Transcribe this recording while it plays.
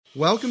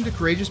Welcome to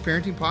Courageous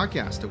Parenting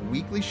Podcast, a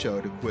weekly show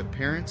to equip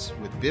parents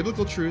with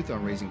biblical truth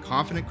on raising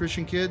confident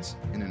Christian kids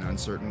in an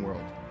uncertain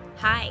world.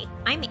 Hi,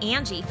 I'm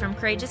Angie from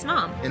Courageous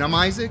Mom. And I'm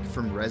Isaac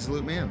from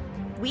Resolute Man.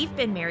 We've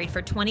been married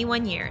for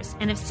 21 years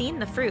and have seen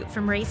the fruit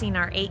from raising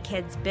our 8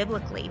 kids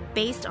biblically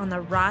based on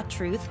the raw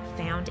truth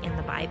found in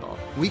the Bible.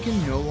 We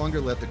can no longer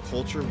let the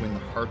culture win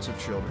the hearts of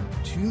children.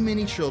 Too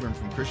many children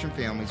from Christian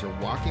families are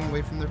walking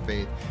away from their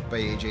faith by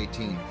age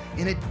 18.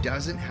 And it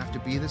doesn't have to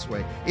be this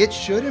way. It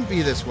shouldn't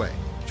be this way.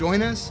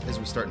 Join us as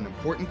we start an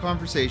important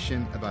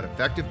conversation about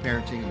effective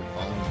parenting in the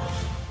following world.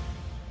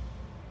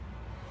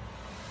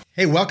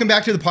 Hey, welcome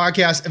back to the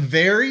podcast. A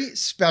very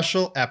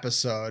special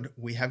episode.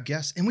 We have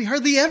guests, and we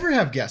hardly ever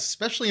have guests,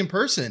 especially in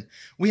person.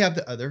 We have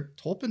the other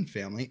Tolpin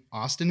family.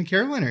 Austin and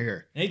Caroline are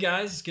here. Hey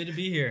guys, it's good to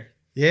be here.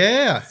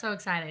 Yeah. So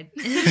excited.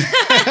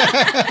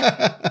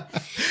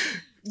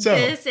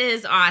 This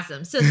is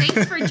awesome. So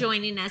thanks for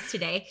joining us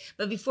today.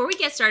 But before we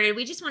get started,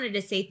 we just wanted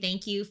to say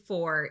thank you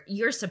for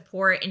your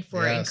support and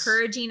for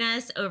encouraging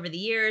us over the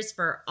years,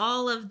 for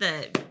all of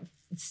the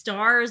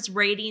stars,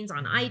 ratings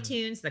on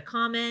iTunes, the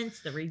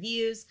comments, the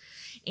reviews.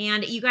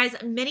 And you guys,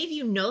 many of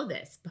you know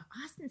this, but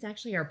Austin's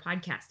actually our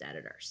podcast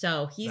editor.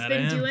 So he's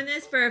been doing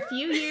this for a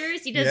few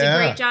years. He does a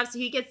great job. So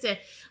he gets to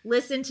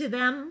listen to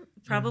them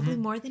probably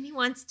more than he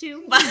wants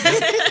to.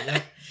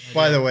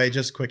 By the way,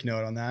 just a quick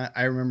note on that.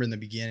 I remember in the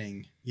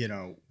beginning,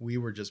 we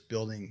were just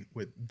building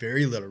with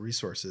very little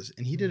resources,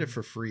 and he did it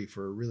for free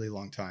for a really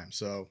long time.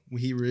 So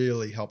he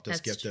really helped us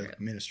get the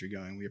ministry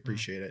going. We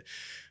appreciate it.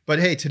 But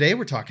hey, today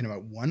we're talking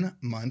about 1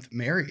 month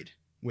married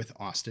with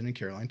Austin and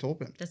Caroline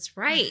Tolpin. That's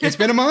right. It's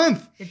been a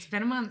month. It's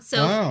been a month.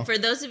 So for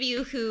those of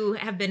you who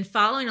have been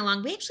following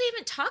along, we actually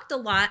haven't talked a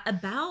lot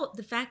about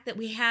the fact that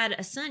we had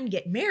a son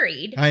get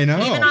married. I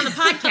know. Even on the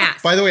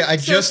podcast. By the way, I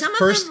just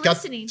first got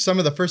listening. some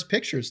of the first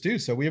pictures too,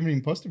 so we haven't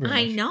even posted very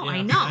much.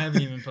 I know. I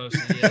haven't even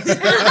posted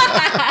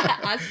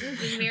yet. Austin's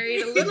been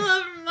married a little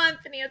over a month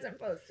and he hasn't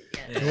posted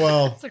yet. Yeah.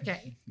 Well, it's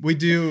okay. We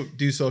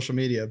do social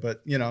media,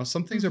 but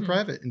some things are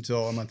private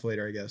until a month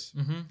later, I guess.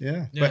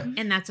 Yeah. But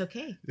and that's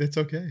okay. It's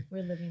okay.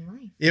 We're living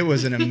life. It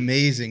was an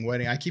amazing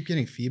wedding. I keep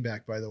getting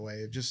feedback, by the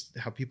way, of just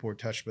how people were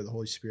touched by the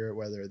Holy Spirit,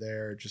 while they're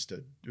there, just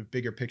a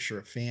bigger picture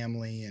of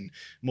family and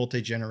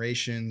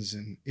multi-generations.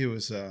 And it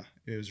was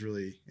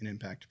really an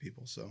impact to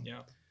people. So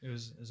yeah, it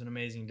was an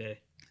amazing day.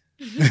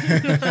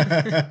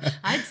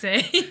 I'd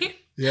say.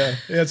 Yeah,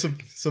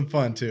 some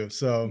fun too.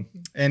 So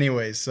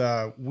anyways,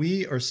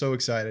 we are so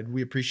excited.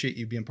 We appreciate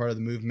you being part of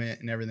the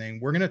movement and everything.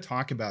 We're going to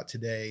talk about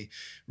today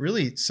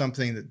really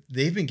something that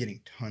they've been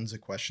getting tons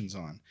of questions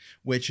on,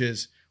 which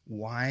is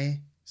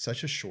why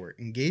such a short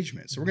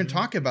engagement. So we're going to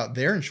talk about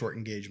their short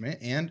engagement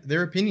and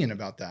their opinion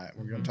about that.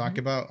 We're going to talk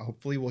about,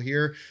 hopefully we'll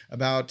hear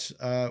about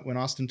when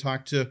Austin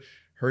talked to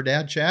her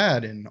dad,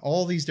 Chad, and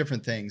all these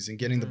different things and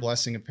getting the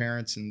blessing of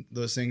parents and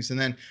those things. And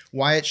then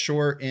why it's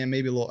short and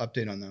maybe a little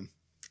update on them.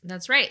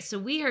 That's right. So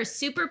we are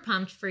super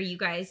pumped for you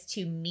guys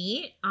to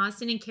meet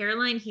Austin and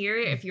Caroline here.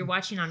 If you're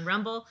watching on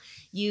Rumble,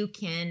 you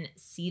can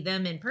see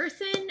them in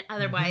person.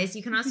 Otherwise,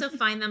 you can also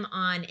find them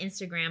on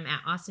Instagram at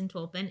Austin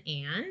Tolpin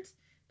and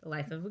The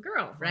Life of a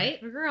Girl, right?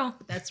 A girl.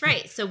 That's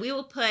right. So we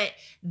will put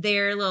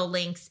their little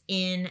links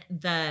in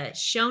the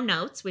show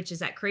notes, which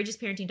is at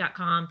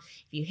courageousparenting.com.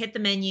 If you hit the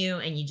menu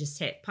and you just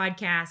hit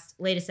podcast,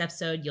 latest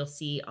episode, you'll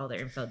see all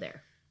their info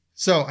there.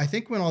 So I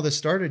think when all this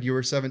started, you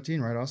were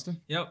 17, right, Austin?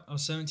 Yep, I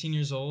was 17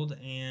 years old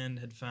and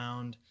had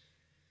found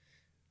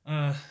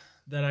that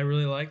I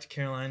really liked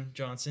Caroline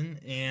Johnson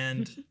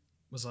and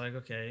was like,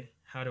 okay,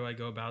 how do I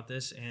go about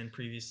this? And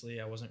previously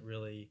I wasn't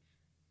really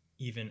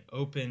even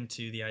open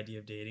to the idea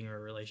of dating or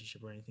a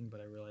relationship or anything,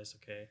 but I realized,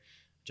 okay,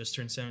 just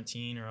turned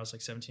 17, or I was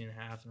like 17 and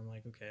a half, and I'm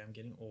like, okay, I'm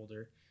getting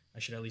older. I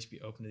should at least be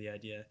open to the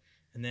idea.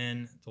 And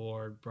then the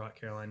Lord brought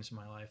Caroline into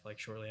my life like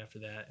shortly after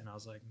that, and I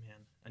was like, man,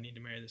 I need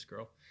to marry this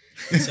girl.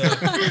 And so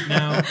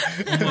now,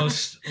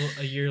 almost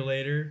a year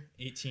later,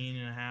 18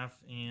 and a half,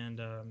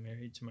 and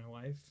married to my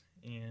wife,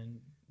 and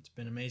it's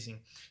been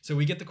amazing. So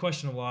we get the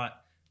question a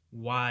lot,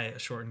 why a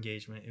short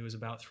engagement? It was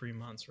about 3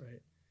 months,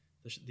 right?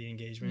 The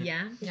engagement.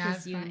 Yeah.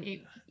 Because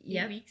eight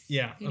weeks.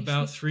 Yeah,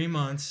 about 3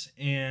 months.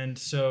 And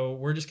so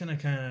we're just going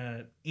to kind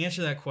of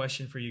answer that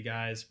question for you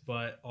guys,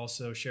 but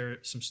also share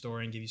some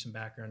story and give you some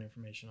background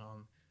information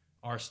on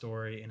our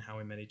story and how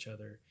we met each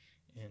other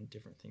and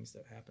different things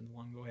that happened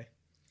along the way.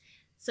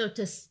 So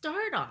to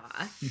start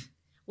off,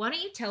 why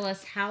don't you tell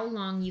us how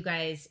long you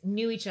guys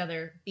knew each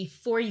other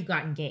before you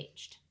got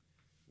engaged?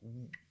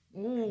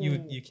 Ooh.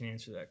 You can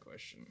answer that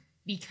question.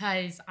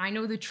 Because I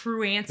know the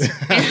true answer.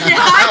 We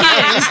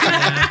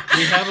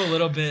have a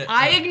little bit.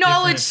 I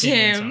acknowledged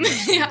him.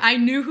 I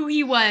knew who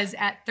he was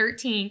at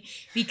 13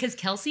 because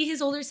Kelsey,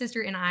 his older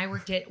sister, and I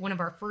worked at one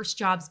of our first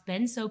jobs,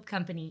 Ben Soap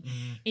Company,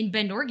 in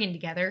Bend, Oregon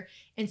together.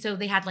 And so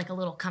they had like a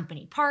little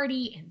company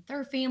party, and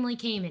their family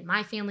came and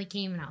my family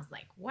came. And I was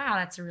like, wow,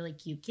 that's a really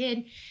cute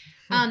kid.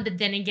 But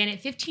then again, at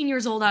 15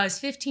 years old, I was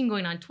 15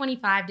 going on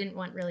 25, didn't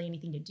want really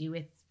anything to do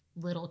with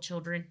little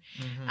children.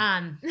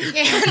 And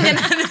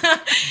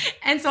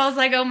so I was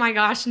like, oh my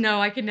gosh,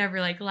 no, I could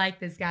never like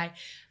this guy.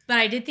 But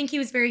I did think he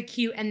was very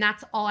cute, and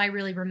that's all I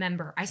really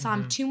remember. I saw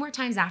him 2 more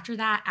times after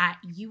that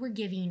you were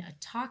giving a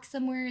talk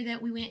somewhere that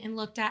we went and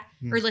looked at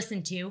or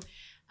listened to.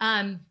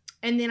 And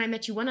then I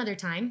met you one other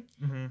time.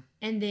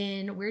 And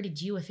then where did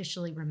you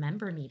officially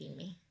remember meeting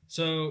me?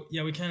 So,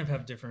 yeah, we kind of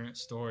have different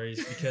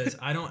stories because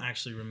I don't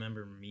actually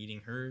remember meeting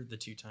her the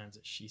 2 times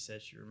that she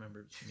said she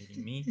remembered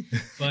meeting me.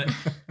 But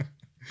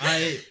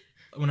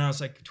when I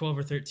was like 12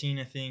 or 13,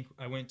 I think,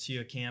 I went to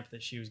a camp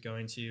that she was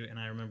going to, and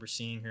I remember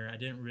seeing her. I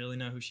didn't really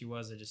know who she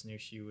was. I just knew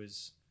she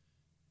was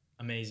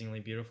amazingly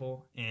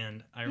beautiful.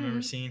 And I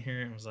remember seeing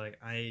her and was like,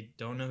 I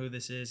don't know who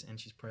this is. And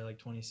she's probably like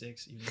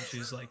 26, even though she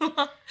was like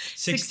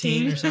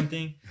 16 or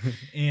something.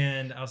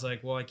 And I was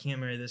like, well, I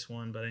can't marry this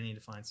one, but I need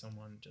to find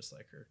someone just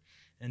like her.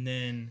 And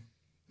then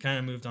kind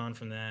of moved on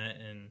from that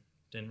and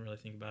didn't really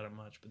think about it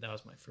much. But that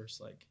was my first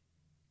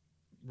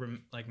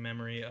like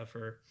memory of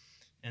her.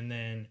 And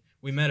then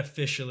we met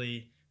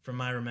officially, from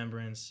my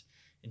remembrance,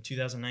 in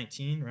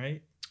 2019,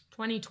 right?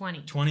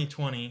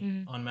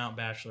 2020 on Mount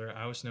Bachelor.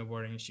 I was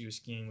snowboarding and she was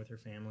skiing with her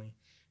family.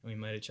 And we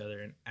met each other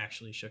and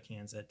actually shook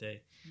hands that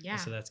day. Yeah.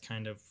 And so that's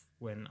kind of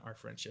when our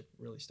friendship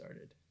really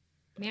started.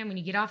 Man, when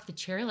you get off the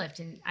chairlift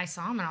and I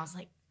saw him and I was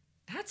like,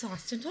 that's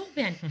Austin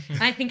Tolpin.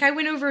 I think I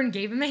went over and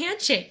gave him a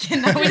handshake,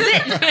 and that was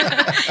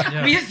it.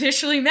 Yeah. We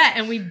officially met,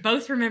 and we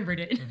both remembered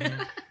it.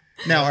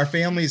 Now, our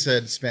families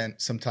had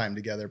spent some time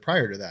together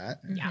prior to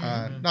that.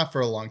 Yeah. Not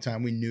for a long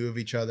time. We knew of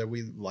each other.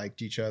 We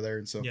liked each other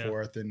and so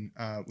forth. And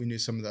we knew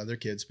some of the other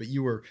kids. But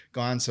you were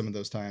gone some of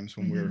those times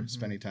when we were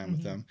spending time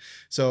with them.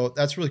 So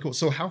that's really cool.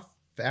 So how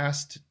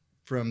fast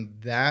from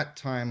that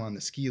time on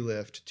the ski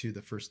lift to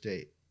the first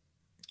date?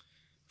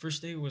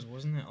 First date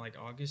wasn't it like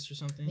August or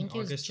something? I think it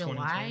was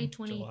July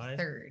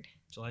 23rd.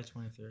 July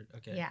 23rd.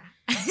 Okay.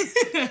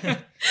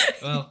 Yeah.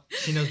 Well,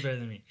 she knows better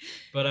than me.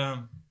 But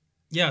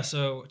yeah,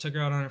 so took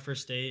her out on her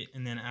first date,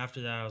 and then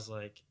after that I was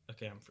like,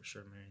 okay, I'm for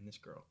sure marrying this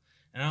girl.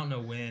 And I don't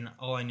know when.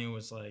 All I knew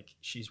was like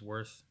she's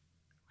worth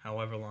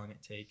however long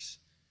it takes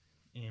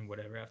and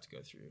whatever I have to go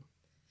through.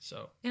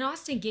 So. And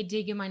Austin did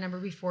get my number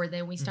before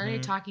then. We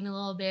started talking a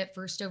little bit,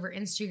 first over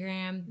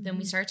Instagram, then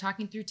we started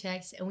talking through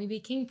text, and we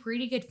became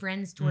pretty good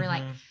friends to where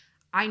like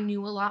I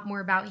knew a lot more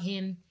about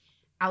him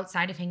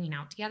outside of hanging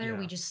out together.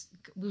 Yeah.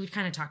 We would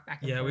kind of talk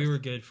back and forth. Yeah, we were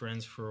good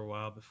friends for a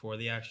while before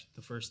the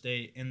first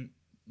date. And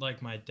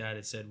like my dad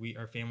had said,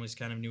 our families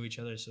kind of knew each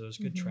other, so there was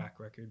a good track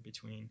record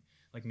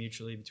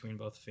mutually between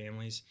both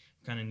families.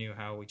 We kind of knew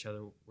how each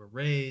other were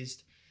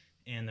raised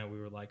and that we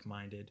were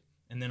like-minded.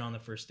 And then on the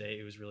first date,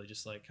 it was really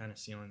just like kind of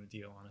sealing the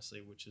deal,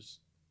 honestly, which is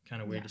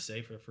kind of weird to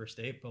say for a first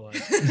date. But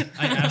like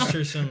I asked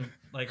her some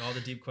like all the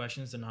deep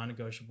questions, the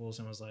non-negotiables,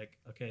 and was like,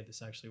 okay,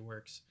 this actually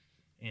works.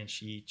 And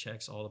she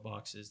checks all the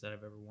boxes that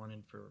I've ever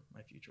wanted for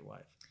my future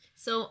wife.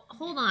 So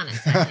hold on a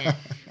second.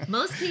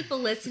 Most people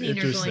listening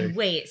are going,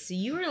 wait, so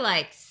you were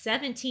like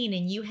 17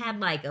 and you had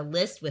like a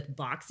list with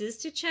boxes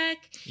to check?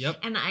 Yep.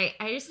 And I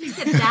just think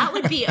that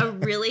would be a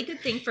really good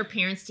thing for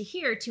parents to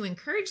hear to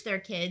encourage their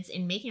kids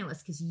in making a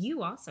list, because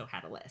you also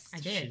had a list. I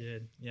did. She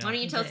did. Yeah. Why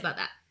don't you tell us about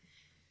that?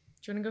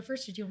 Do you want to go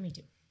first or do you want me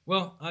to?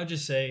 Well, I'll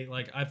just say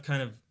like I've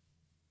kind of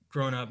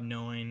grown up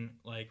knowing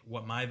like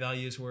what my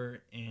values were,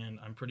 and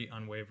I'm pretty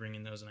unwavering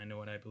in those, and I know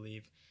what I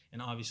believe.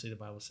 And obviously the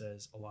Bible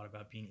says a lot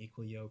about being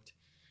equally yoked.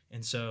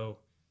 And so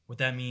what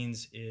that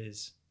means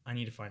is I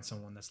need to find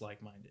someone that's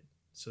like-minded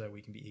so that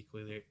we can be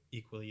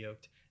equally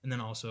yoked. And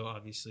then also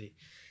obviously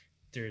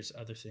there's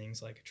other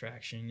things like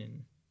attraction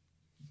and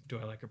do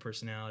I like her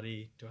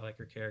personality? Do I like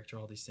her character?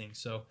 All these things.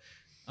 So,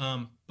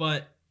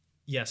 but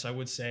yes, I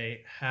would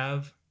say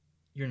have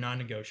your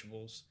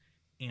non-negotiables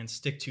and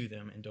stick to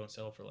them and don't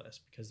settle for less,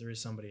 because there is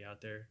somebody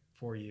out there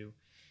for you.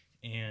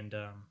 And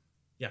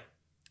yeah.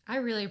 I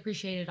really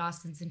appreciated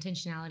Austin's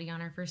intentionality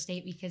on our first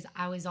date, because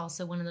I was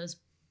also one of those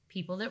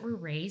people that were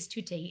raised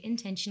to date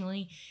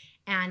intentionally.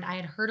 And I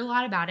had heard a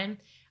lot about him.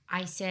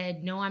 I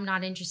said, no, I'm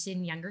not interested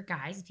in younger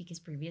guys, because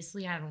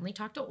previously I had only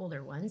talked to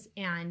older ones.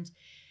 And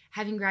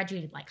having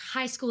graduated like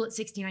high school at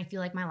 16, I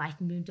feel like my life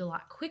moved a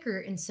lot quicker.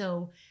 And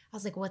so I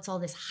was like, what's all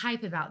this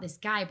hype about this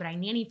guy? But I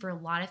nannied for a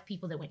lot of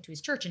people that went to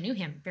his church and knew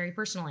him very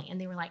personally. And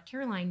they were like,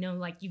 Caroline, no,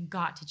 like you've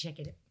got to check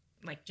it.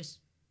 Like just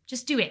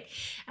do it.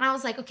 And I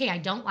was like, okay, I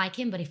don't like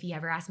him, but if he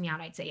ever asked me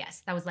out, I'd say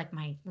yes. That was like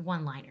my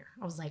one-liner.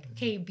 I was like,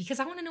 okay, because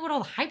I want to know what all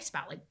the hype's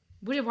about. Like,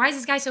 why is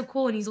this guy so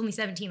cool and he's only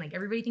 17? Like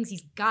everybody thinks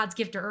he's God's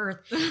gift to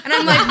earth. And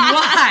I'm like,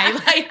 why?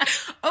 Like,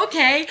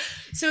 okay.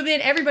 So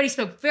then everybody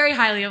spoke very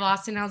highly of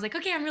Austin. And I was like,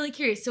 okay, I'm really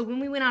curious. So when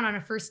we went out on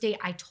a first date,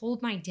 I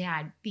told my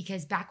dad,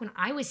 because back when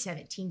I was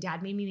 17,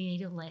 Dad made me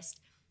make a list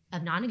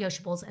of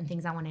non-negotiables and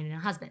things I wanted in a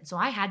husband. So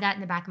I had that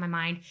in the back of my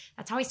mind.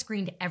 That's how I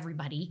screened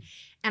everybody.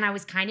 And I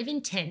was kind of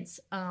intense.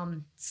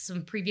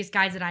 Some previous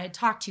guys that I had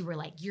talked to were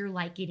like, you're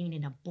like getting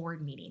in a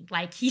board meeting.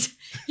 Like he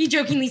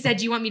jokingly said,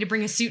 do you want me to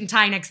bring a suit and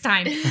tie next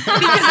time? Because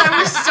I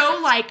was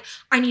so like,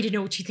 I need to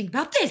know what you think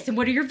about this and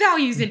what are your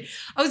values? And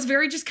I was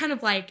very just kind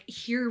of like,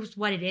 here's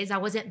what it is. I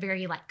wasn't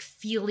very like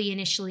feely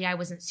initially. I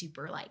wasn't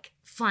super like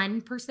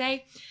fun per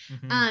se.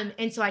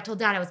 And so I told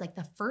Dad, I was like,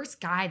 the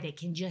first guy that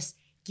can just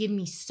give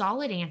me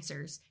solid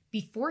answers,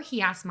 before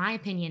he asked my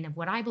opinion of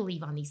what I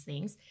believe on these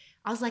things,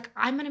 I was like,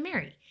 I'm going to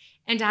marry.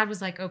 And Dad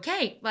was like,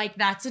 okay, like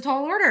that's a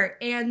tall order.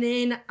 And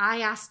then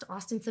I asked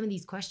Austin some of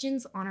these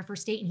questions on our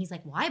first date, and he's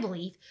like, well, I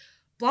believe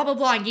blah, blah,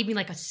 blah, and gave me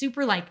like a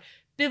super like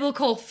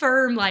biblical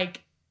firm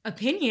like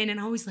opinion. And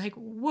I was like,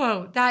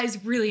 whoa, that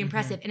is really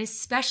impressive. And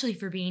especially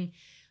for being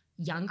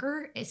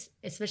younger,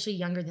 especially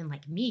younger than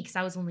like me, because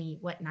I was only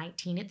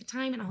 19 at the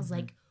time. And I was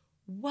like,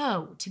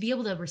 whoa, to be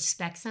able to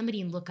respect somebody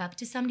and look up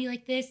to somebody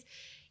like this,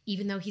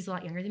 even though he's a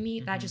lot younger than me,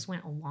 that just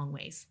went a long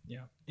ways.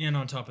 Yeah. And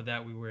on top of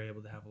that, we were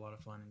able to have a lot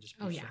of fun and just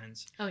be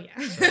friends. Oh, yeah.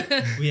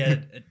 So we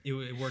had,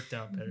 it worked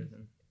out better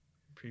than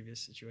previous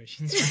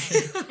situations.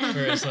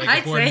 Where it's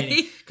like a board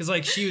meeting. Because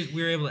like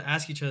we were able to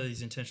ask each other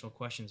these intentional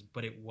questions,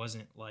 but it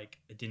wasn't like,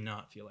 it did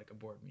not feel like a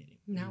board meeting.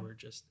 No.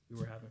 We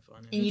were having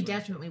fun. And you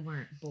definitely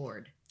weren't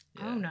bored.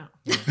 Yeah. Oh, no.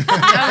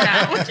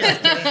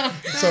 No.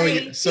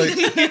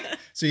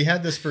 So you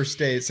had this first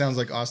date. It sounds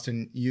like,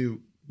 Austin,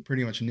 you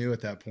pretty much knew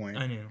at that point.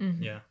 I knew,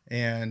 yeah.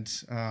 And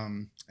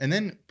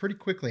then pretty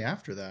quickly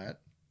after that,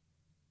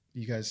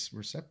 you guys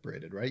were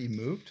separated, right? You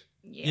moved?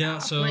 Yeah.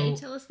 So why don't you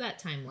tell us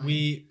that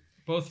timeline?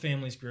 Both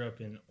families grew up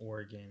in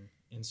Oregon,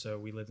 and so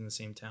we lived in the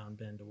same town,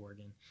 Bend,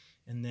 Oregon.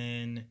 And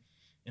then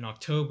in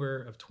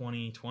October of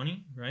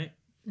 2020, right?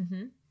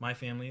 My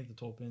family, the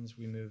Tolpins,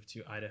 we moved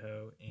to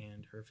Idaho,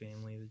 and her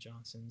family, the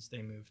Johnsons,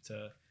 they moved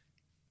to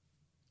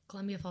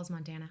Columbia Falls,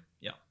 Montana.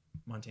 Yeah,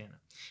 Montana.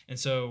 And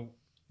so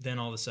then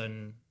all of a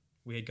sudden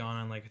we had gone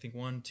on like, I think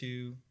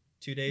 2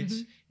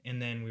 dates,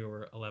 and then we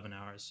were 11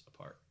 hours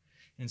apart.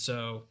 And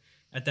so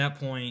at that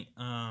point,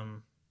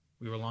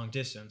 we were long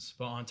distance.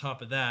 But on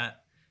top of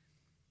that,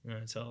 we're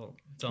going to tell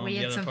we the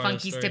had other some part funky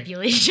of the story.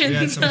 stipulations. We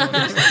had some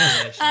funky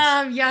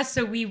stipulations. Yeah,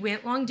 so we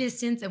went long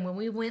distance, and when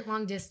we went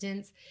long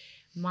distance,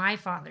 my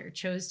father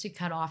chose to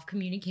cut off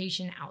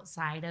communication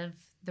outside of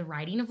the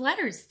writing of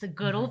letters, the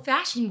good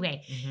old-fashioned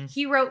way.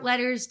 He wrote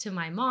letters to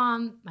my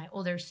mom. My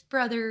older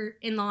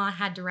brother-in-law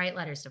had to write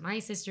letters to my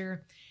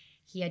sister.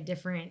 He had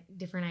different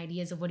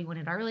ideas of what he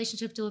wanted our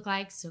relationship to look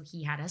like, so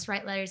he had us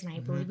write letters, and I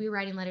believe we were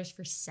writing letters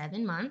for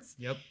 7 months.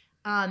 Yep.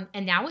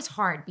 And that was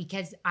hard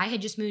because I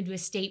had just moved to a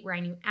state where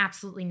I knew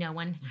absolutely no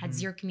one, had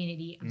zero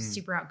community. I'm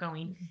super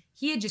outgoing.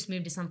 He had just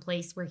moved to some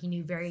place where he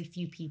knew very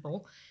few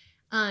people.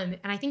 And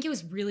I think it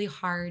was really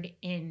hard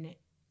in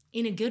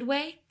a good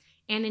way,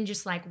 and in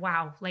just like,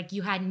 wow, like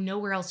you had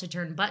nowhere else to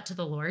turn but to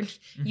the Lord.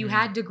 You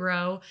had to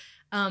grow.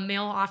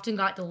 Mail often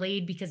got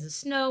delayed because of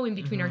snow in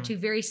between our two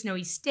very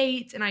snowy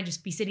states. And I'd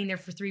just be sitting there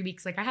for 3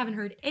 weeks. Like I haven't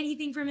heard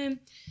anything from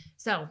him.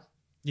 So.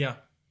 Yeah,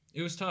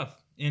 it was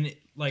tough. And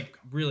like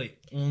really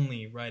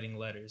only writing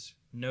letters,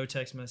 no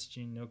text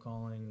messaging, no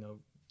calling, no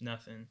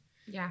nothing.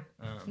 Yeah.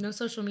 No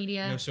social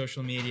media. No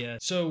social media.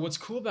 So what's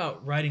cool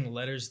about writing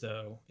letters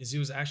though, is it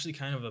was actually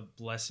kind of a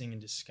blessing in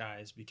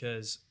disguise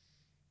because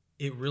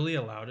it really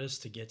allowed us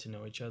to get to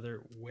know each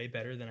other way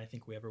better than I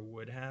think we ever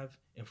would have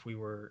if we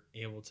were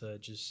able to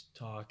just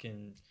talk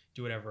and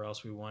do whatever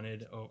else we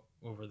wanted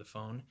over the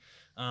phone.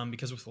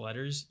 Because with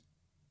letters,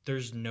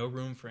 there's no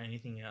room for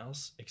anything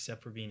else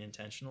except for being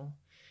intentional.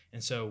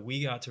 And so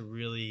we got to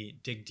really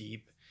dig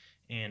deep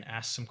and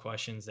ask some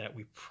questions that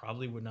we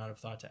probably would not have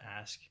thought to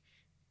ask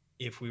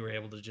if we were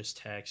able to just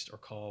text or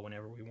call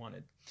whenever we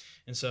wanted.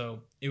 And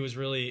so it was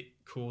really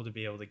cool to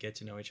be able to get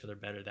to know each other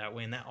better that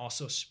way. And that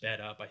also sped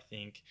up, I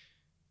think,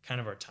 kind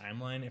of our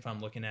timeline if I'm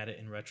looking at it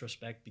in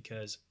retrospect,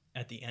 because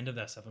at the end of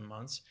that 7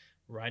 months,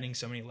 writing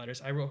so many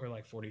letters, I wrote her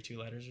like 42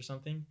 letters or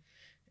something.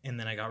 And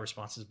then I got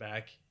responses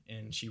back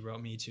and she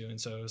wrote me too. And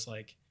so it was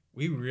like,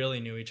 we really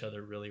knew each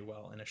other really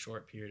well in a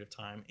short period of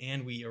time.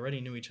 And we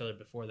already knew each other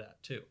before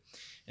that too.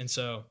 And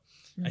so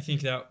I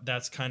think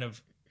that's kind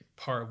of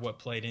part of what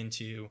played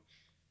into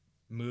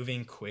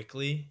moving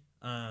quickly.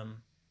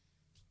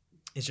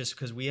 It's just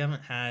because we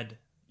haven't had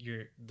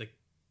the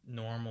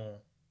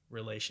normal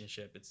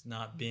relationship. It's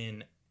not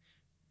been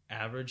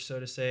average, so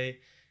to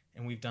say.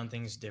 And we've done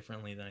things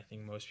differently than I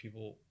think most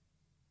people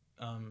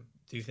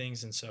do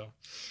things. And so.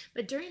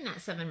 But during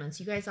that 7 months,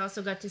 you guys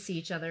also got to see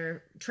each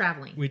other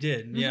traveling. We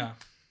did, yeah.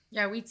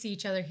 Yeah, we'd see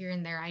each other here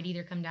and there. I'd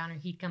either come down or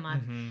he'd come up.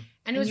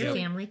 And it was your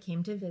family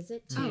came to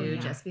visit too,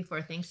 just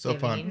before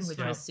Thanksgiving, which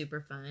was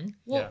super fun.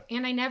 Well,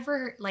 and I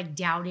never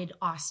doubted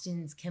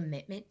Austin's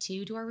commitment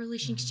to our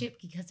relationship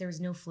because there was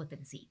no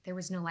flippancy. There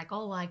was no like,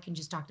 oh, well, I can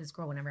just talk to this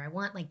girl whenever I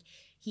want. Like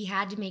he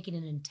had to make it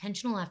an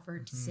intentional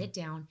effort to sit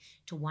down,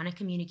 to want to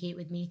communicate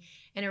with me.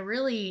 And it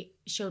really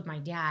showed my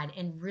dad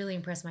and really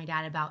impressed my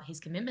dad about his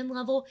commitment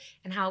level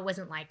and how it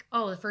wasn't like,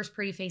 oh, the first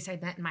pretty face I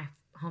met in my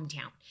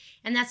hometown.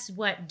 And that's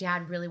what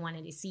Dad really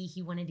wanted to see.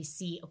 He wanted to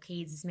see, okay,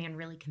 is this man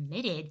really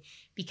committed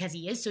because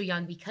he is so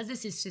young, because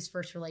this is his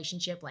first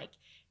relationship? Like,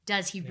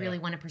 does he really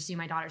want to pursue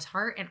my daughter's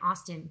heart? And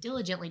Austin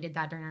diligently did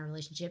that during our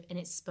relationship, and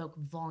it spoke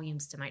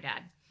volumes to my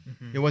dad.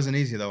 It wasn't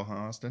easy though, huh,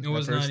 Austin? It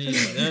was not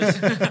easy.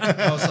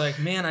 I was like,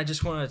 man, I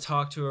just want to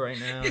talk to her right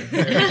now.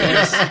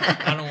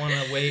 I don't want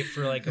to wait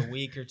for like a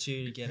week or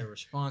two to get a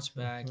response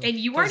back. And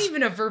you weren't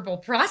even a verbal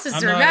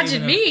processor.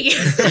 Imagine me.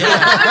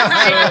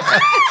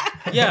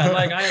 Yeah,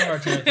 like I had a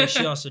hard time with it.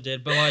 She also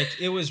did, but like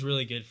it was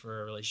really good for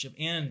our relationship.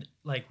 And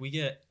like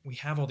we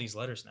have all these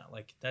letters now.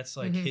 Like that's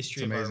like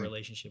history of our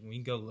relationship. And we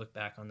can go look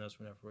back on those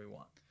whenever we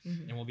want,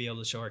 and we'll be able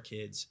to show our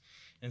kids.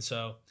 And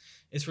so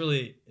it's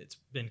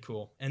been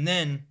cool. And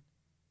then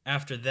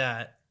after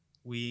that,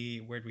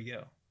 where'd we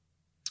go?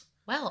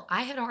 Well,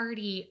 I had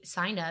already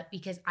signed up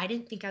because I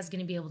didn't think I was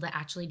going to be able to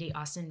actually date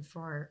Austin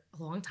for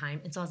a long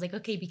time. And so I was like,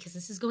 okay, because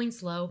this is going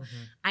slow,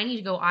 I need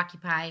to go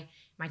occupy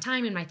my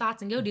time and my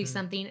thoughts and go do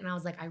something. And I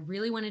was like, I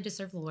really wanted to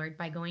serve the Lord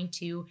by going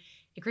to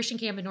a Christian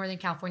camp in Northern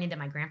California that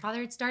my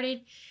grandfather had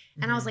started.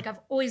 And I was like, I've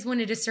always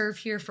wanted to serve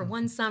here for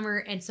one summer.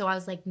 And so I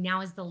was like,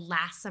 now is the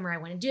last summer I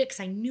want to do it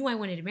because I knew I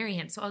wanted to marry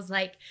him. So I was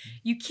like,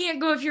 you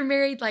can't go if you're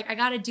married. Like, I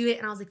got to do it.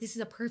 And I was like, this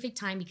is a perfect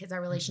time because our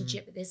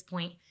relationship at this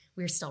point,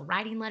 we were still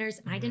writing letters.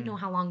 And I didn't know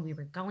how long we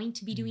were going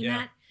to be doing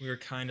that. We were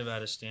kind of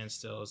at a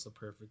standstill. It was the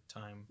perfect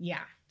time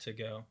to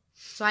go.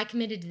 So I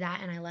committed to that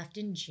and I left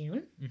in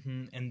June.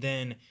 And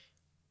then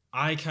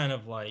I kind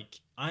of like,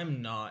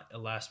 I'm not a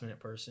last minute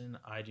person.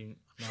 I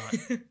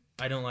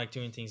don't like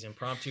doing things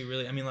impromptu,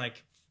 really. I mean,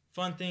 like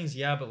fun things,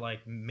 yeah, but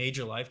like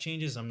major life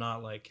changes, I'm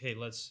not like, hey,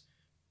 let's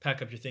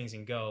pack up your things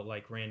and go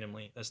like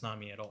randomly. That's not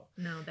me at all.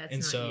 No, that's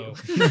and not so,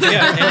 you.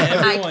 Yeah, and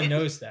everyone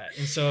knows that.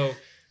 And so,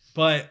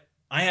 but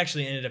I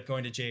actually ended up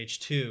going to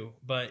JH2,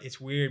 but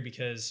it's weird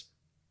because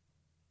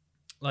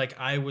like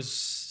I was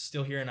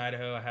still here in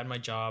Idaho. I had my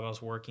job. I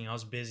was working. I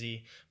was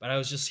busy, but I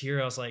was just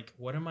here. I was like,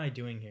 what am I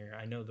doing here?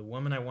 I know the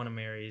woman I want to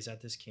marry is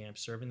at this camp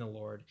serving the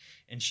Lord.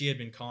 And she had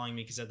been calling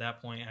me because at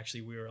that point,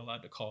 actually, we were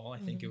allowed to call. I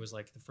think it was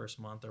like the first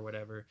month or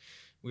whatever.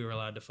 We were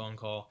allowed to phone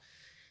call.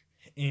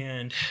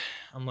 And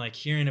I'm like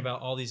hearing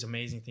about all these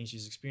amazing things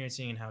she's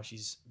experiencing and how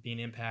she's being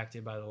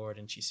impacted by the Lord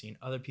and she's seeing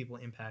other people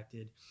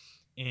impacted.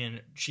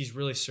 And she's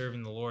really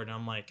serving the Lord. And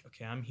I'm like,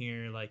 okay, I'm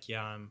here. Like,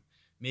 yeah,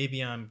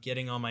 maybe I'm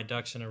getting all my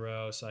ducks in a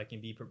row so I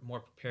can be more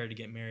prepared to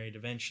get married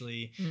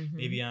eventually.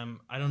 Maybe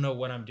I don't know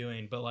what I'm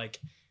doing, but like,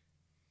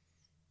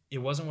 it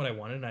wasn't what I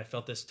wanted. And I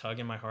felt this tug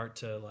in my heart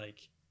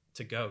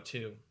to go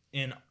too.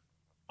 And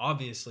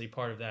obviously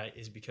part of that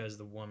is because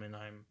the woman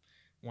I'm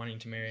wanting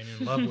to marry and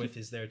in love with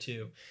is there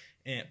too.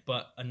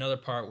 But another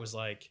part was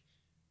like,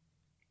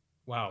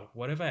 wow,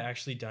 what have I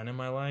actually done in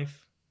my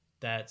life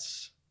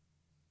that's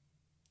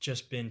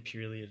just been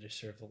purely to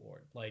serve the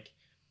Lord? Like,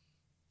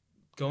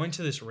 going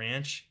to this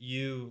ranch,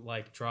 you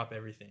like drop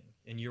everything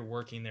and you're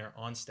working there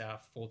on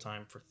staff full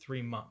time for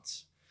 3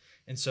 months.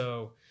 And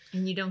so,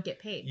 and you don't get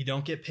paid. You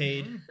don't get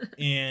paid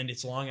and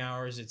it's long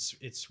hours.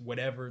 It's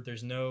whatever.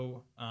 There's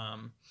no,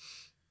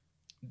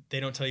 they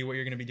don't tell you what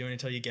you're going to be doing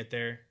until you get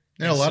there.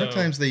 And a lot of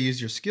times they use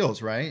your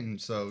skills, right?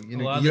 And so, you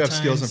know, you have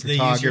skills in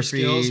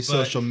photography,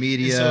 social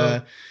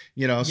media,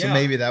 you know, so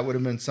maybe that would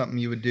have been something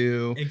you would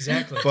do.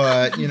 Exactly.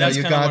 But, you know,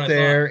 you got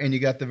there and you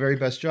got the very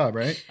best job,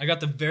 right? I got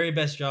the very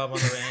best job on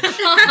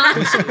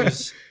the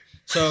ranch.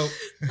 So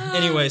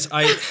anyways,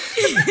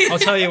 I'll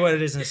tell you what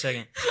it is in a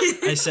second.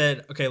 I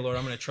said, okay, Lord,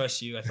 I'm going to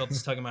trust you. I felt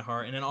this tug in my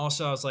heart. And then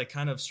also I was like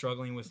kind of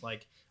struggling with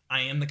like,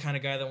 I am the kind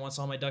of guy that wants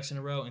all my ducks in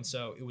a row. And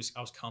so I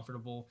was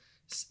comfortable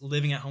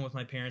living at home with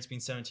my parents, being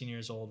 17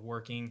 years old,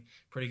 working,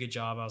 pretty good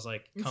job. I was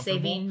like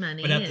comfortable, saving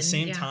money, but at the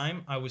same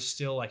time, I was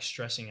still like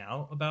stressing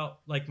out about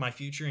like my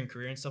future and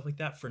career and stuff like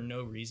that for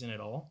no reason at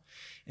all.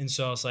 And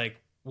so I was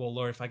like, well,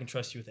 Lord, if I can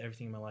trust you with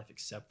everything in my life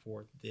except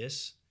for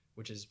this,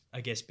 which is,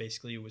 I guess,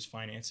 basically it was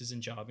finances and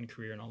job and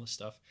career and all this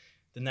stuff,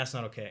 then that's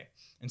not okay.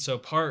 And so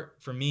part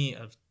for me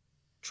of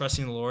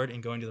trusting the Lord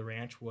and going to the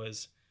ranch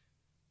was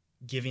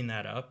giving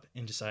that up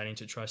and deciding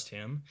to trust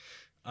him.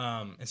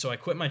 And so I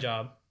quit my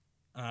job.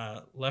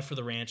 Left for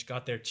the ranch,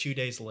 got there 2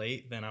 days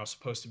late than I was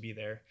supposed to be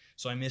there.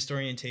 So I missed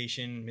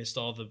orientation, missed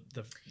all the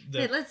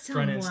let's tell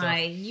him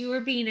why. You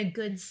were being a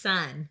good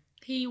son.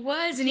 He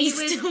was, and he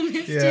still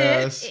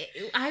missed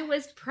it. I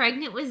was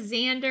pregnant with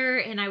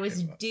Xander, and I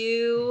was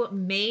due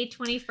May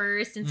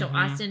 21st, and so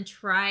Austin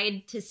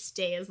tried to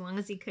stay as long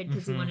as he could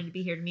because he wanted to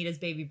be here to meet his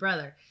baby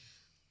brother.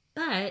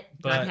 But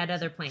God had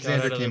other plans.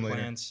 Xander came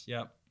later.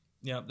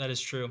 Yep, that is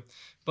true.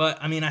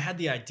 But, I mean, I had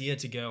the idea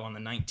to go on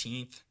the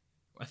 19th.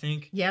 I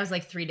think. Yeah, it was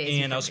like 3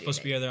 days. And I was supposed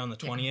to be there on the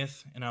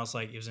 20th. And I was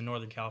like, it was in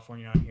Northern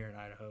California, I'm here in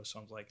Idaho. So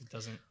I was like, it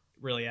doesn't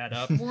really add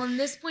up. Well, on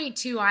this point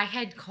too, I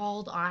had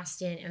called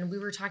Austin and we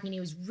were talking.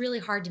 It was really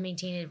hard to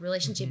maintain a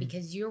relationship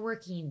because you're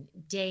working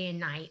day and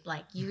night.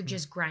 Like you're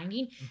just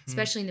grinding,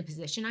 especially in the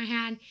position I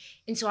had.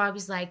 And so I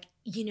was like,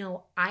 you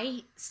know,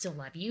 I still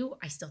love you.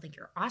 I still think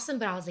you're awesome.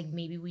 But I was like,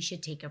 maybe we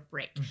should take a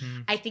break.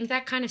 I think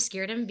that kind of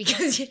scared him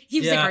because he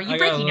was like, are you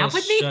breaking up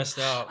with me? I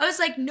was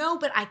like, no,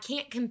 but I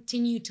can't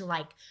continue to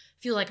like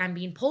feel like I'm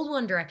being pulled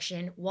one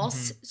direction while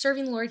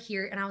serving the Lord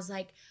here. And I was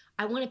like,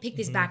 I want to pick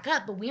this back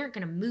up, but we aren't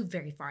going to move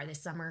very far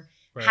this summer,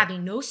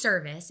 having no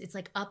service. It's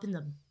like up in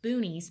the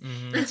boonies.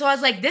 And so I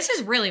was like, this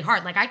is really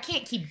hard. Like I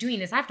can't keep doing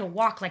this. I have to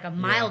walk like a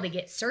mile to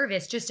get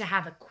service just to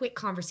have a quick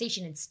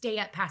conversation and stay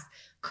up past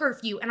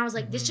curfew. And I was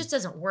like, this just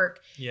doesn't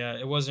work. Yeah,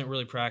 it wasn't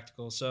really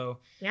practical. So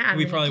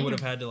we probably would have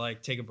had to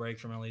like take a break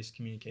from at least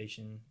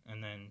communication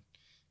and then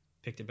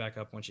picked it back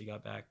up when she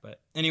got back.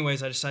 But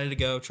anyways, I decided to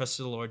go,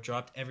 trusted the Lord,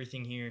 dropped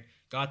everything here,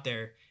 got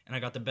there, and I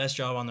got the best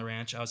job on the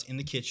ranch. I was in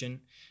the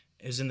kitchen.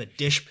 It was in the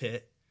dish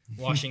pit,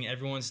 washing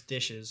everyone's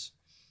dishes.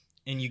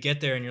 And you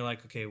get there and you're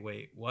like, okay,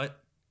 wait, what?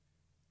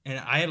 And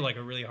I had like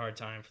a really hard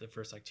time for the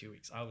first like 2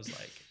 weeks. I was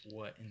like,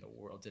 what in the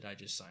world did I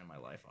just sign my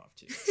life off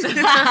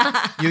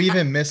to? You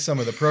even miss some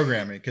of the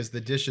programming because the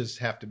dishes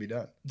have to be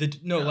done.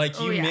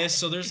 Miss.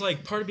 So there's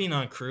like part of being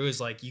on crew is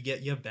like you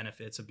have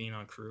benefits of being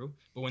on crew.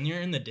 But when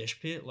you're in the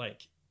dish pit,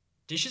 like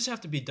dishes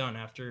have to be done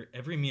after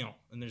every meal.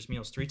 And there's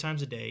meals 3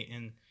 times a day.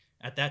 And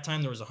at that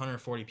time there was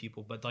 140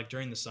 people. But like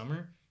during the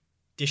summer,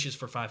 dishes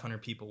for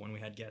 500 people when we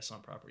had guests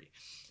on property.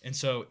 And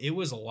so it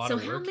was a lot of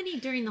work. So how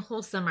many during the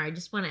whole summer? I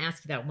just want to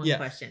ask you that one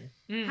question.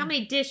 How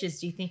many dishes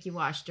do you think you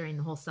washed during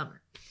the whole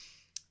summer?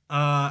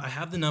 I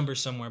have the number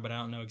somewhere, but I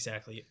don't know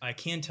exactly. I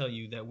can tell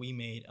you that we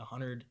made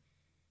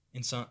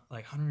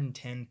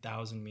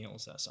 110,000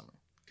 meals that summer.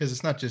 Because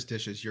it's not just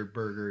dishes.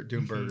 You're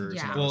doing burgers.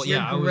 Yeah. And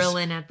you're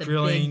grilling at the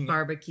big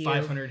barbecue.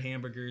 500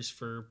 hamburgers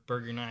for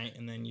burger night,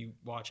 and then you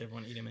watch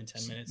everyone eat them in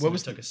 10 minutes. It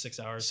took us 6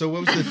 hours. So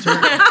what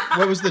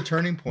was the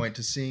turning point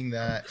to seeing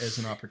that as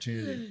an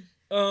opportunity?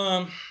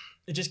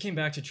 It just came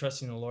back to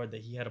trusting the Lord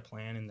that He had a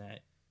plan, and that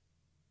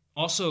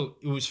also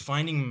it was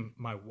finding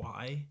my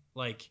why,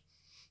 like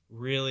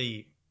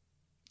really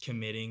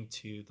committing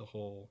to the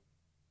whole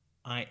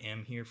I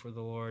am here for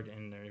the Lord,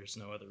 and there's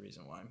no other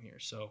reason why I'm here.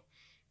 So.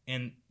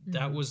 And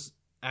that was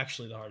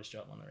actually the hardest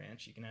job on the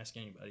ranch. You can ask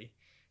anybody.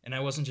 And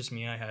that wasn't just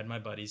me. I had my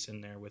buddies in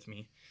there with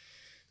me.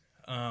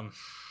 But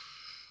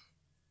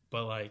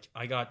like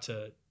I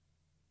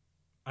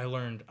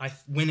went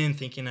in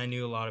thinking I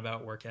knew a lot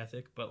about work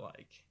ethic, but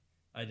like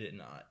I did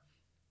not.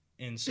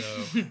 And so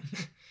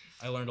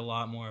I learned a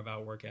lot more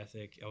about work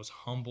ethic. I was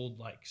humbled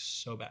like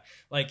so bad.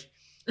 Like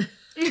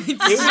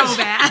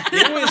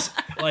it was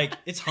like,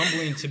 it's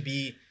humbling to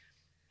be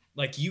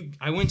like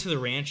I went to the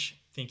ranch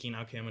thinking,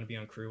 okay, I'm going to be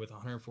on crew with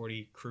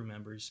 140 crew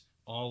members,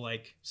 all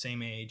like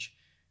same age.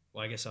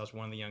 Well, I guess I was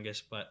one of the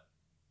youngest,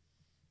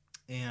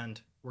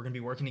 and we're going to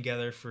be working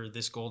together for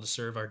this goal to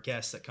serve our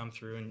guests that come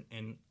through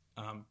and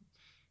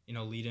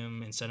lead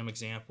them and set them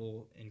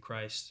example in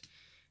Christ.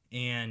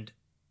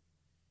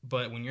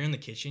 But when you're in the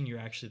kitchen, you're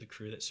actually the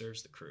crew that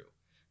serves the crew.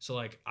 So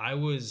like I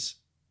was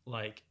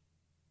like,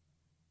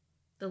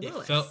 the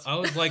lowest.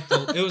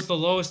 It was the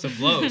lowest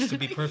of lows, to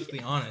be perfectly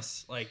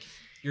honest. Like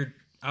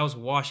I was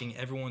washing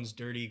everyone's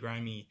dirty,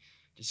 grimy,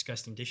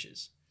 disgusting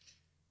dishes,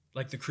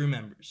 like the crew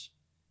members.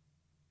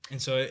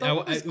 And so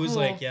it was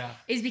like, yeah.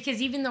 Is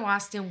because even though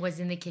Austin was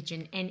in the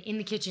kitchen, and in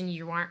the kitchen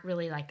you weren't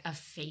really like a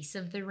face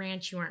of the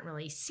ranch, you weren't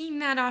really seen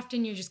that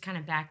often. You're just kind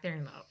of back there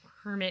in the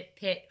hermit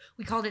pit.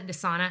 We called it the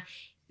sauna.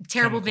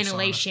 Terrible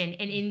ventilation,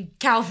 and in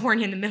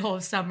California in the middle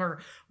of summer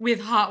with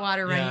hot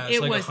water running,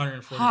 it was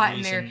hot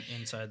in there.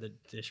 Inside the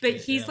dish but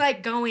pit, he's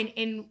like going,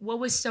 and what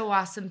was so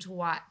awesome to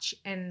watch,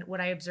 and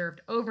what I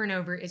observed over and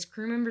over, is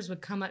crew members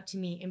would come up to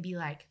me and be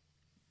like,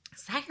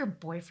 "Is that your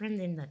boyfriend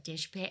in the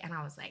dish pit?" And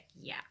I was like,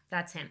 "Yeah,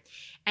 that's him."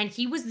 And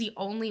he was the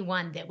only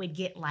one that would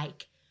get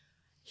like,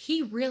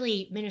 he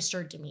really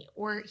ministered to me,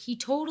 or he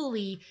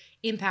totally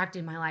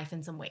impacted my life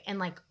in some way. And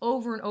like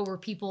over and over,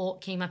 people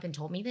came up and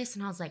told me this,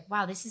 and I was like,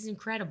 wow, this is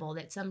incredible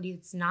that somebody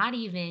that's not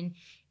even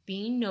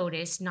being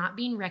noticed, not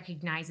being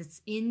recognized,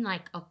 it's in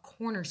like a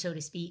corner, so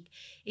to speak,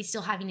 is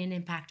still having an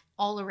impact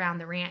all around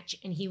the ranch.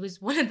 And he was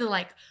one of the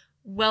like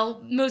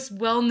most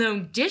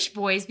well-known dish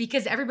boys,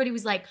 because everybody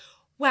was like,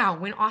 wow,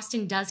 when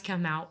Austin does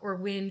come out, or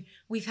when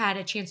we've had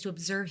a chance to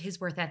observe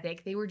his work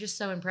ethic, they were just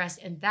so impressed.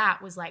 And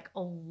that was like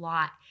a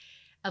lot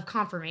of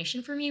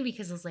confirmation for me,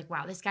 because I was like,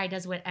 wow, this guy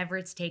does whatever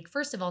it's take.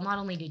 First of all, not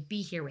only to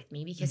be here with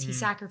me, because he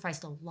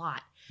sacrificed a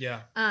lot. Yeah.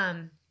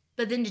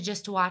 But then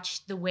to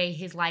watch the way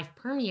his life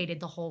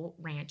permeated the whole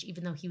ranch,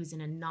 even though he was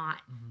in a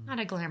not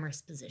a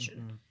glamorous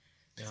position.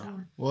 Yeah.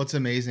 So. Well, it's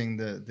amazing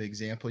the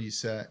example you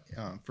set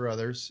for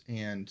others,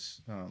 and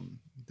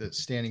the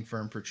standing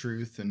firm for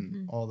truth,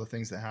 and all the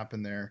things that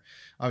happen there.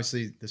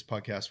 Obviously, this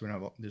podcast,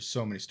 there's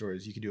so many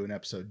stories. You could do an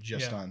episode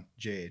just on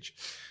JH,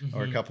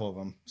 or a couple of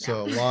them.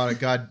 So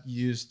God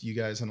used you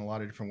guys in a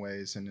lot of different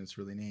ways, and it's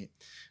really neat.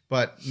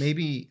 But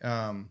maybe,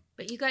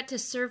 but you got to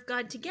serve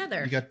God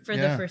together for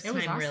the first time,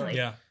 awesome. really.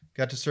 Yeah.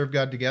 Got to serve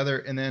God together,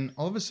 and then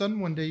all of a sudden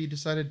one day you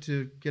decided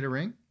to get a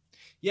ring.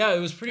 Yeah, it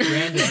was pretty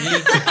random.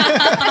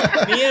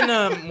 Me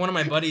and one of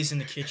my buddies in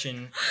the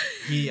kitchen,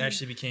 he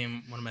actually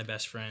became one of my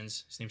best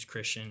friends. His name's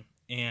Christian.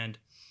 And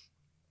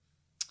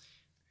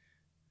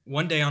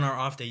one day on our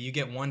off day, you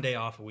get one day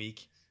off a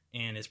week,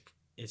 and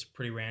it's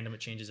pretty random. It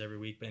changes every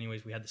week. But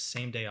anyways, we had the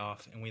same day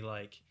off, and we're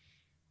like,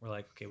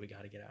 okay, we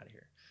got to get out of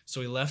here.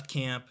 So we left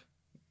camp,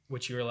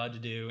 which you were allowed to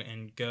do,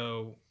 and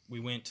go. We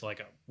went to like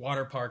a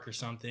water park or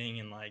something,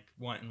 and like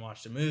went and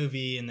watched a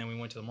movie, and then we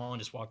went to the mall and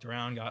just walked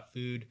around, got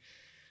food.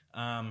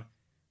 And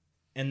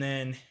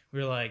then we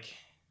were like,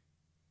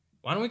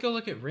 why don't we go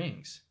look at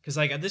rings? Because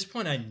like at this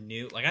point I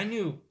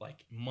knew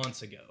like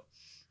months ago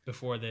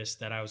before this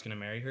that I was going to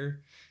marry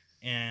her.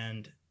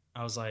 And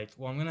I was like,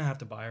 well, I'm going to have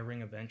to buy a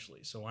ring eventually.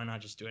 So why not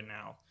just do it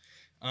now?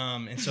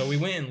 And so we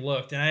went and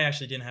looked, and I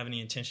actually didn't have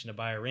any intention to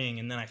buy a ring.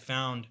 And then I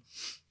found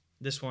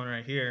this one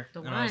right here,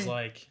 I was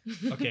like,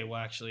 okay, well,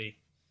 actually,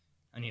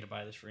 I need to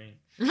buy this ring.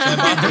 So I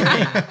bought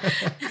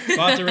the ring.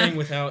 Bought the ring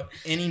without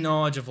any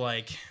knowledge of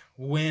like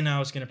when I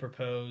was going to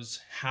propose,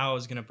 how I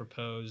was going to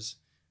propose,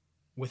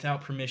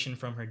 without permission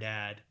from her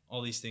dad,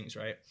 all these things,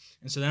 right?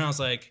 And so then I was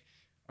like,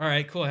 all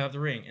right, cool, I have the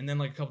ring. And then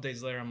like a couple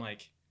days later, I'm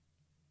like,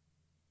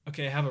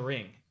 okay, I have a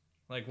ring.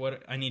 Like,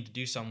 what? I need to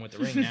do something with the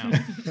ring now.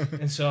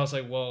 And so I was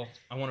like, well,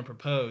 I want to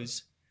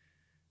propose,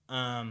 but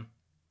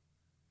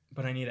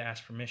I need to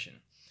ask permission.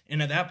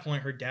 And at that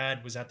point, her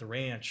dad was at the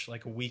ranch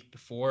like a week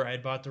before I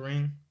had bought the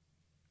ring.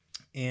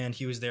 And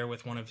he was there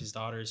with one of his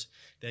daughters.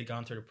 They had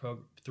gone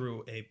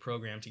through a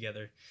program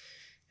together.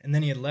 And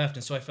then he had left.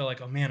 And so I felt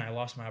like, oh, man, I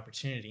lost my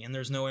opportunity. And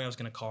there's no way I was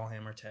going to call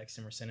him or text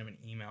him or send him an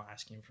email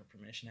asking him for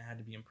permission. It had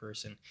to be in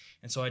person.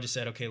 And so I just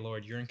said, okay,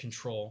 Lord, you're in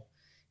control.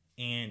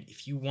 And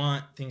if you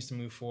want things to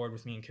move forward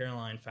with me and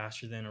Caroline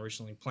faster than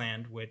originally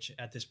planned, which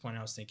at this point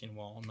I was thinking,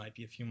 well, it might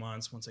be a few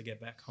months. Once I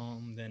get back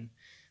home, then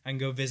I can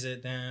go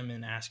visit them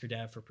and ask her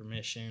dad for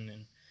permission.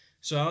 And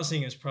so I was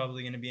thinking it's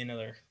probably going to be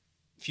another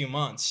few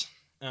months.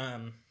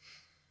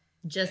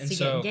 Just to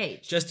get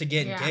engaged. Just to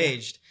get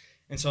engaged.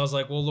 And so I was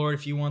like, well, Lord,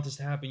 if you want this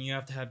to happen, you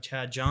have to have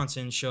Chad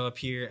Johnson show up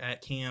here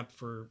at camp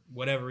for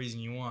whatever reason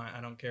you want.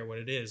 I don't care what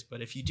it is.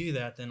 But if you do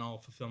that, then I'll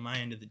fulfill my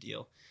end of the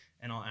deal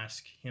and I'll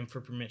ask him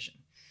for permission.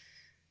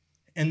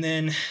 And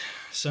then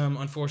some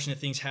unfortunate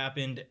things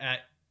happened at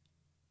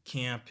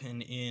camp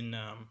and in...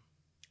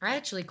 I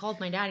actually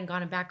called my dad and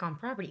got him back on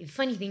property. The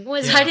funny thing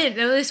was, I didn't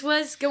know this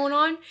was going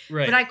on.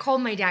 Right. But I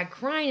called my dad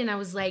crying and I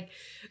was like,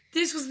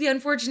 this was the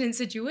unfortunate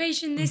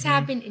situation. This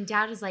happened. And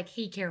Dad was like,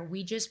 hey, Kara,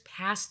 we just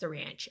passed the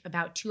ranch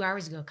about 2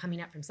 hours ago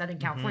coming up from Southern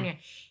California.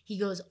 He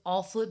goes,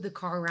 I'll flip the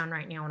car around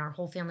right now and our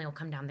whole family will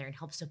come down there and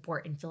help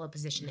support and fill a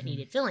position that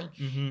needed filling.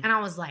 And I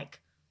was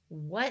like,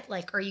 what?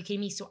 Like, are you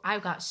kidding me? So I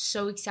got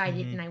so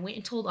excited and I went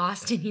and told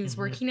Austin he was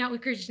working out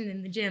with Christian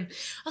in the gym.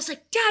 I was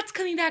like, Dad's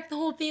coming back, the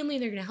whole family,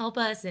 they're going to help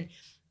us and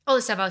all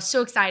this stuff. I was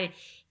so excited.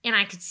 And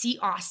I could see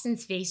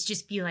Austin's face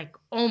just be like,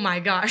 oh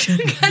my gosh. I've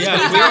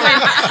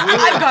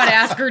got to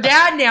ask her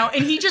dad now.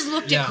 And he just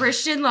looked at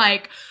Christian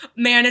like,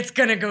 man, it's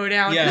going to go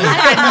down. Yeah. I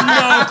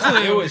had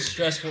no clue. It was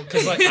stressful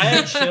because like I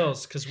had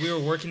chills because we were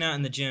working out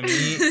in the gym,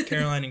 me,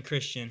 Caroline, and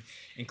Christian.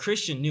 And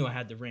Christian knew I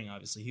had the ring,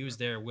 obviously. He was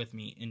there with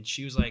me. And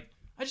she was like,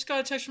 I just got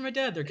a text from my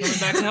dad. They're coming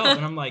back to help.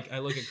 And I'm like, I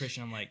look at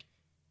Christian. I'm like,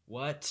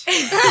 what?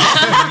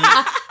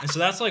 And so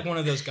that's like one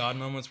of those God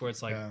moments where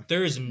it's like,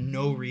 there is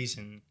no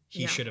reason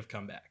he should have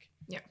come back.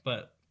 Yeah.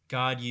 But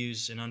God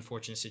used an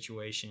unfortunate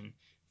situation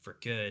for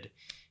good.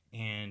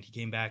 And he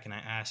came back and I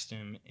asked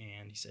him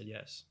and he said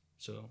yes.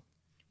 So.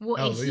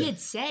 Well, and he had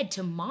said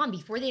to Mom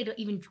before they had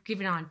even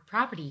given on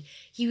property,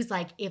 he was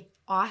like, if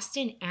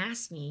Austin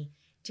asked me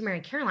to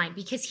marry Caroline,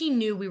 because he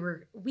knew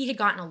we had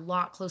gotten a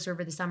lot closer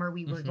over the summer.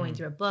 We were going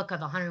through a book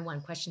of 101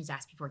 questions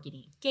asked before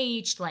getting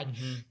engaged. Like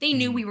they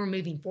knew we were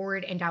moving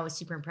forward and I was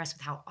super impressed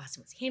with how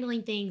Austin was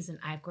handling things. And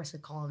I, of course,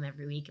 would call him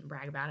every week and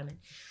brag about him and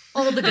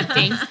all of the good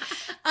things.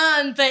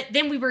 But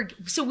then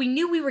we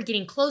knew we were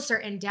getting closer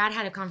and Dad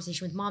had a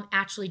conversation with Mom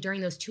actually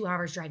during those 2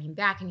 hours driving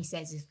back. And he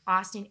says, if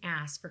Austin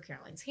asks for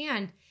Caroline's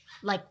hand,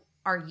 like,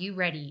 are you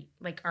ready?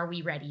 Like, are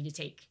we ready to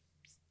take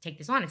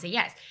this on and say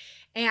yes?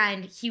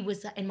 And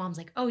Mom's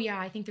like, oh yeah,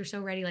 I think they're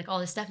so ready, like all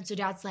this stuff. And so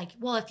Dad's like,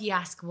 well, if you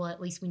ask, well, at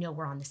least we know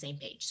we're on the same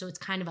page. So it's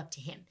kind of up to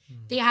him.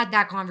 They had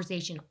that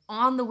conversation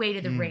on the way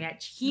to the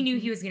ranch. He knew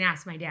he was going to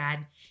ask my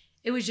dad.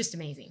 It was just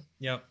amazing.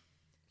 Yep.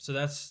 So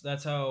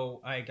that's how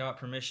I got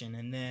permission.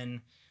 And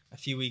then a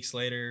few weeks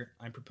later,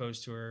 I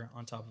proposed to her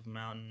on top of a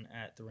mountain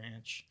at the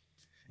ranch.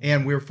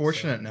 And we were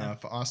fortunate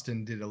enough,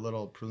 Austin did a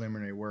little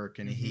preliminary work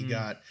and he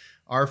got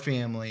our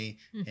family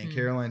and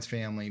Caroline's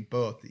family,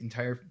 both, the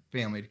entire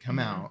family to come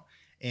out.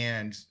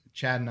 And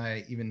Chad and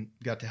I even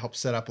got to help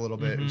set up a little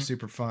bit. It was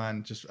super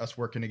fun, just us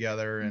working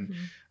together. And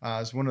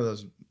it's one of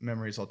those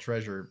memories I'll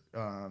treasure.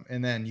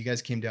 And then you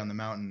guys came down the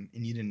mountain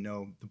and you didn't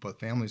know that both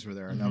families were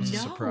there. And that was a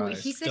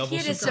surprise. He said he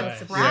had a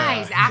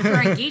surprise after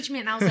our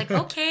engagement. And I was like,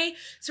 okay.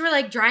 So we're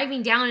like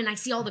driving down and I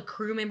see all the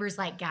crew members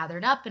like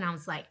gathered up. And I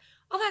was like,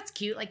 oh, that's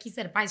cute. Like he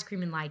said, it buys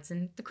cream and lights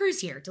and the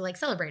crew's here to like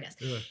celebrate us.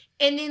 Yeah.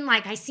 And then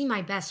like I see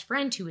my best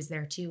friend who was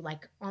there too,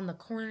 like on the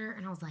corner.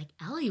 And I was like,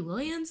 Ellie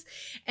Williams.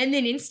 And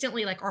then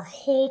instantly like our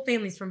whole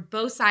families from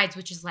both sides,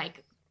 which is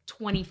like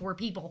 24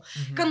 people,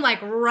 come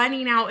like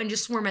running out and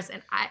just swarm us.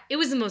 And it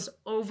was the most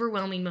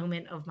overwhelming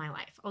moment of my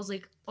life. I was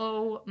like,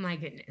 oh my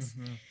goodness.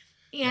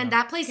 And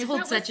that place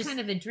holds such kind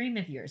of a dream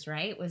of yours,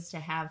 right? Was to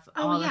have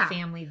all the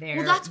family there.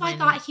 Well, that's why I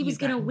thought he was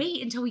going to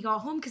wait until we got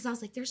home because I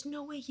was like, there's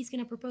no way he's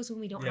going to propose when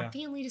we don't have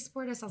family to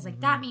support us. I was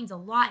like, that means a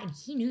lot. And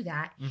he knew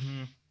that.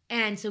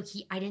 And so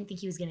I didn't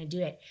think he was going to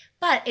do it.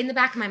 But in the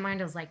back of my mind,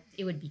 I was like,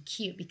 it would be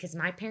cute because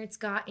my parents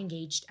got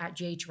engaged at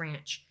JH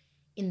Ranch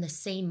in the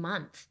same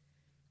month.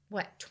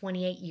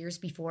 28 years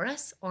before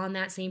us on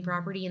that same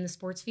property in the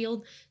sports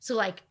field. So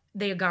like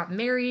they got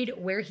married,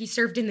 where he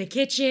served in the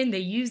kitchen. They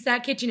used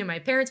that kitchen in my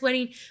parents'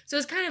 wedding. So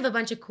it's kind of a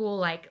bunch of cool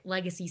like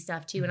legacy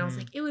stuff too. And I was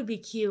like, it would be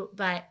cute,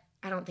 but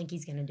I don't think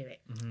he's going to do it.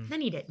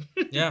 Then he did.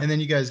 Yeah. And then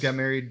you guys got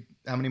married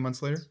how many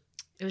months later?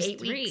 It was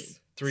 8 weeks.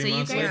 3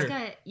 months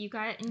later. You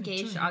got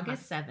engaged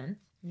August 7th.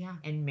 Yeah.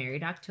 And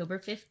married October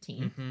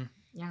 15th.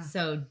 Yeah.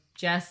 So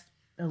just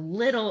a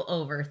little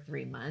over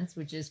 3 months,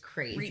 which is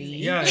crazy.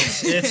 Yeah,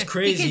 it's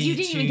crazy. Because you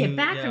didn't even get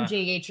back from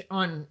JH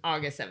on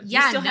August 7th.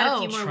 Yeah, you still had a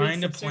few more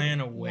Trying weeks to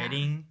plan a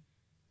wedding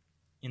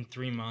in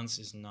 3 months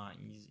is not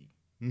easy.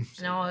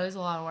 So, no, it was a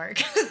lot of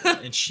work.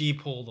 And she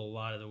pulled a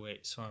lot of the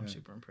weight, so I'm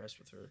super impressed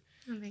with her.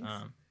 Oh, thanks.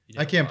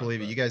 I can't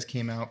believe it. You guys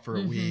came out for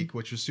a week,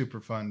 which was super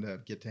fun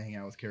to get to hang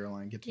out with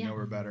Caroline, get to know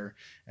her better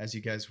as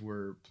you guys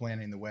were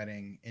planning the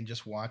wedding, and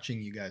just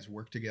watching you guys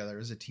work together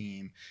as a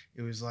team.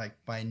 It was like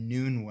by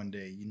noon one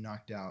day, you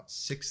knocked out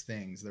 6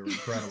 things that were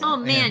incredible. Oh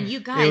man, you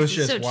guys, it was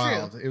just so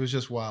wild. true. It was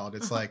just wild.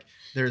 It's like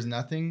there's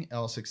nothing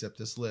else except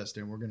this list,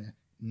 and we're gonna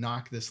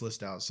knock this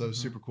list out. So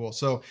super cool.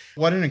 So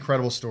what an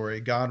incredible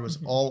story. God was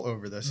all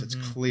over this. It's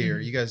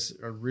clear. You guys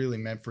are really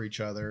meant for each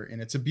other,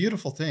 and it's a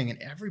beautiful thing,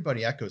 and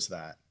everybody echoes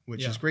that,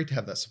 which is great to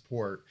have that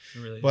support. It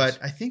really but is.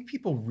 I think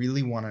people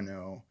really want to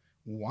know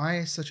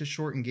why such a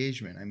short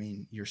engagement. I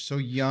mean, you're so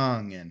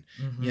young, and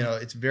you know,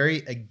 it's very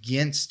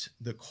against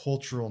the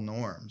cultural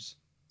norms,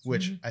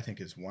 which I think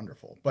is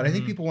wonderful. But I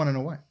think people want to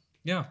know why.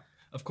 Yeah,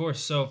 of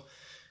course. So,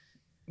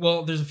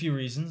 well, there's a few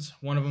reasons.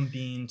 One of them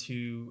being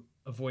to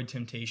avoid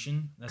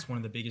temptation. That's one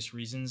of the biggest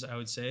reasons, I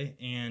would say.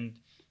 And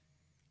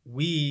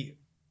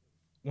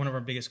one of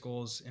our biggest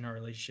goals in our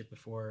relationship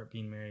before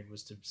being married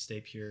was to stay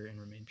pure and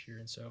remain pure.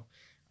 And so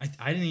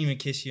I didn't even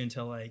kiss you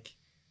until like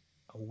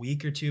a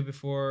week or 2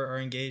 before our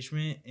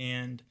engagement.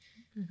 And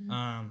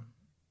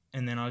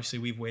then obviously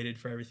we've waited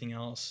for everything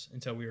else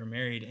until we were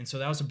married. And so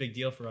that was a big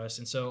deal for us.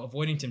 And so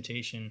avoiding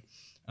temptation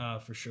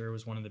for sure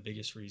was one of the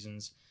biggest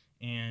reasons.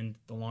 And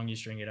the longer you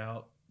string it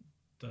out,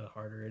 the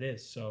harder it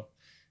is. So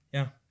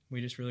yeah, we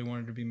just really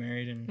wanted to be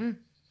married and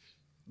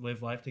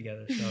live life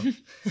together.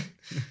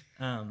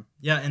 So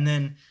yeah. And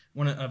then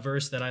a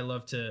verse that I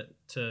love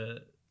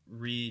to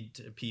read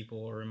to people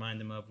or remind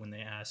them of when they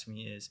ask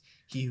me is,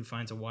 he who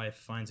finds a wife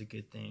finds a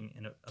good thing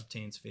and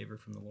obtains favor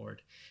from the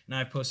Lord. And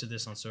I've posted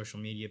this on social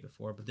media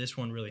before, but this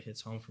one really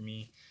hits home for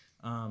me.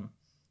 And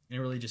it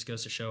really just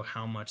goes to show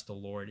how much the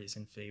Lord is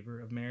in favor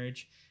of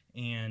marriage.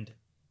 And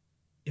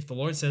if the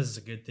Lord says it's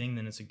a good thing,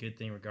 then it's a good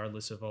thing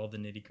regardless of all the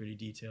nitty-gritty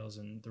details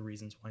and the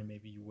reasons why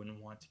maybe you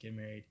wouldn't want to get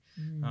married.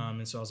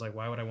 And so I was like,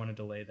 why would I want to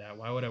delay that?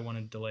 Why would I want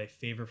to delay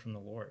favor from the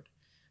Lord?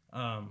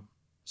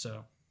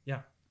 So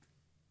yeah.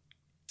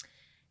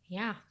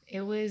 Yeah,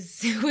 it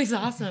was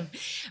awesome.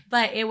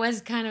 But it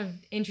was kind of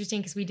interesting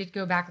because we did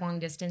go back long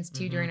distance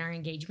too during our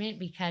engagement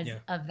because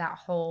of that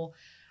whole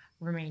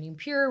remaining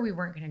pure. We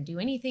weren't going to do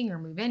anything or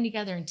move in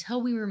together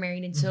until we were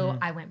married. And so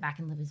I went back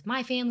and lived with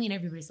my family, and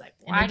everybody's like,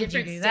 why did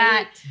you do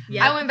that?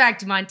 Yeah. I went back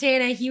to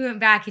Montana. He went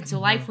back. And so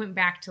life went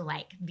back to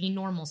like the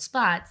normal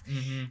spots.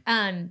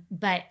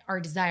 But our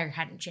desire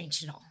hadn't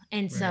changed at all.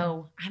 And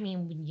so, I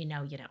mean, you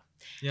know.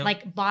 Yep.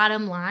 Like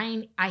bottom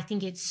line, I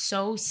think it's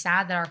so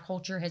sad that our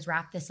culture has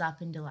wrapped this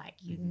up into like,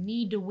 you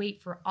need to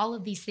wait for all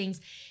of these things.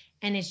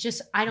 And it's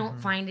just, I don't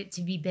find it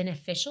to be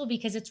beneficial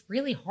because it's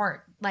really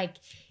hard. Like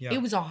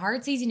it was a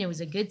hard season. It was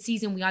a good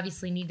season. We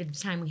obviously needed the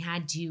time we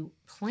had to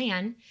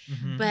plan,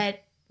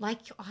 but like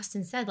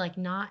Austin said, like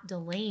not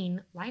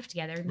delaying life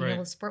together and being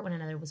able to support one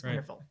another was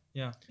wonderful.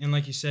 Yeah. And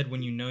like you said,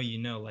 when you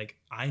know, like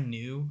I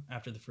knew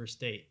after the first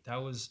date,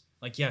 that was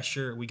like, yeah,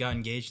 sure. We got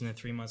engaged and then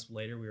 3 months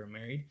later we were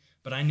married,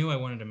 but I knew I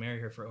wanted to marry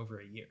her for over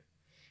a year.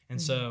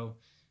 And so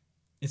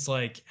it's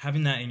like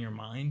having that in your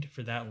mind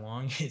for that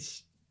long,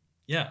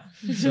 yeah.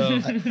 So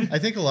I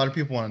think a lot of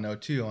people want to know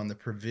too on the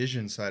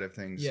provision side of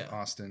things,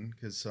 Austin,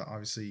 because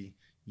obviously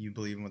you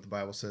believe in what the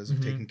Bible says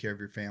of taking care of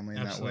your family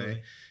in that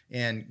way.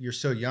 And you're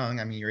so young.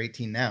 I mean, you're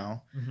 18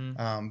 now,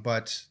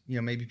 but you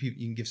know, maybe you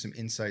can give some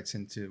insights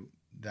into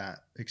that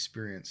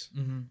experience.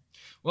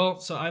 Well,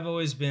 so I've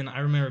always been, I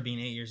remember being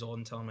 8 years old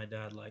and telling my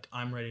dad, like,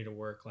 I'm ready to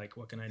work. Like,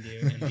 what can I do?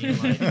 And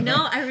being like,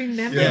 no, I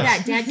remember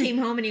that. Dad came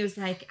home and he was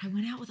like, I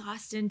went out with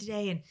Austin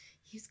today, and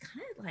he was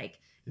kind of like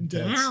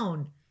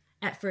down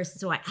at first.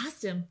 So I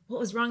asked him what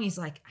was wrong. He's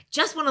like, I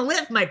just want to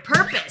live my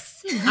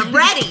purpose. I'm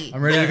ready.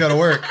 I'm ready to go to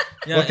work.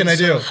 What can I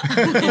do?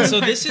 And so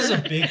this is a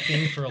big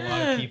thing for a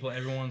lot of people.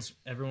 Everyone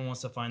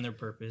wants to find their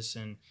purpose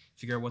and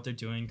figure out what they're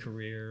doing,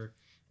 career.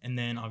 And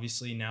then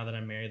obviously now that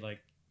I'm married, like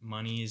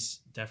money is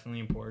definitely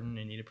important.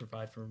 I need to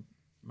provide for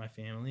my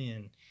family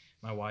and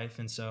my wife.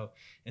 And so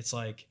it's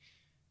like,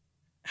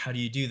 how do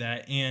you do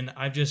that? And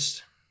I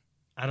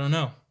don't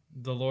know.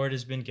 The Lord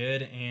has been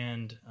good,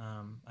 and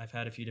I've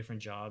had a few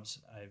different jobs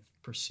I've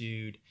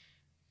pursued.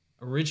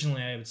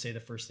 Originally, I would say the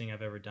first thing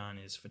I've ever done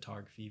is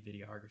photography,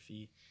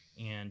 videography,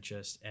 and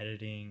just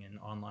editing and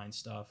online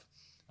stuff.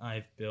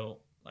 I've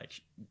built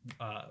like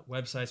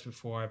websites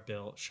before. I've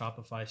built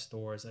Shopify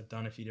stores. I've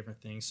done a few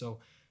different things. So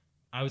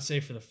I would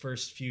say for the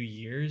first few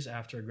years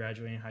after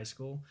graduating high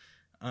school,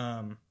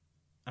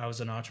 I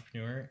was an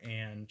entrepreneur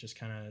and just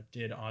kind of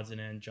did odds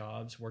and end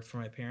jobs, worked for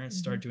my parents,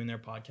 started doing their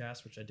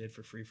podcast, which I did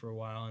for free for a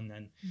while. And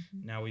then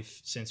now we've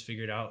since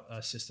figured out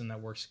a system that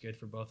works good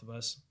for both of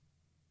us.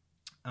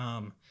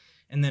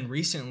 And then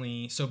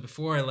recently, so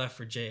before I left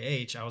for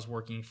JH, I was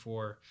working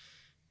for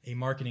a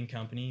marketing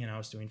company, and I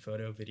was doing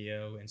photo,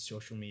 video, and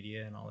social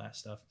media and all that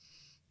stuff.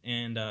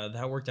 And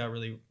that worked out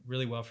really,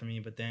 really well for me.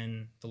 But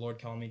then the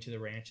Lord called me to the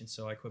ranch, and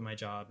so I quit my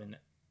job. And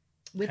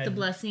with the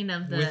blessing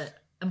of the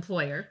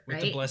employer, right?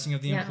 With the blessing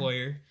of the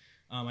employer.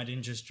 I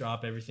didn't just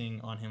drop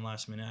everything on him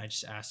last minute. I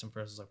just asked him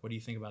first. I was like, what do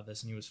you think about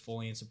this? And he was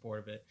fully in support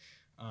of it.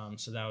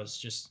 So that was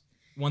just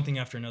one thing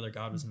after another.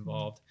 God was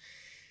involved.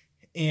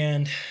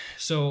 And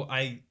so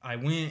I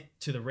went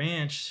to the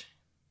ranch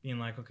being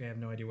like, okay, I have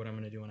no idea what I'm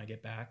going to do when I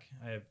get back.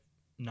 I'm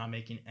not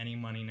making any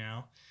money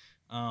now.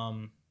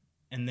 And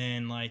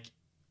then like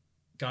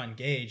got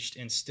engaged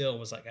and still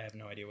was like, I have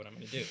no idea what I'm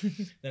going to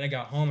do. Then I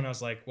got home and I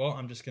was like, well,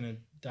 I'm just going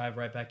to dive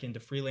right back into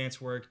freelance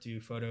work, do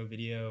photo,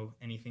 video,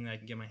 anything that I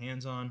can get my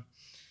hands on.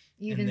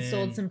 You even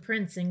sold some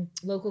prints in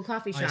local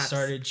coffee shops. I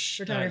started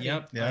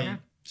photography. I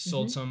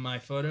sold some of my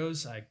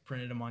photos. I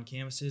printed them on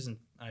canvases, and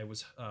I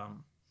was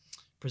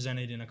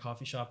presented in a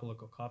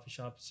local coffee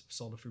shop,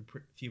 sold a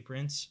few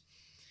prints.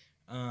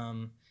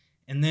 And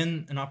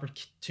then an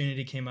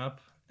opportunity came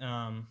up.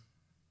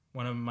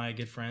 One of my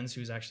good friends,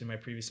 who's actually my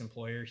previous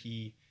employer,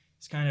 he's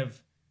kind of,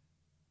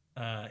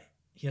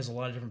 he has a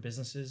lot of different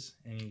businesses,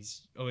 and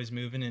he's always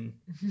moving and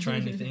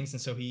trying new things.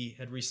 And so he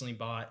had recently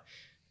bought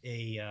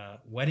a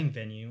wedding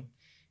venue,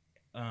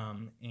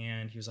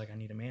 and he was like, I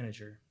need a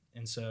manager.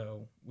 And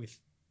so we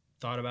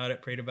thought about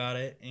it, prayed about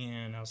it,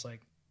 and I was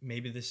like,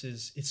 maybe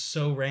it's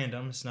so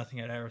random. It's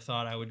nothing I'd ever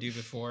thought I would do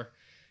before.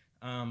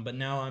 But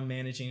now I'm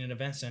managing an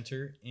event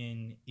center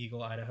in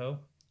Eagle, Idaho,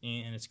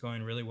 and it's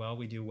going really well.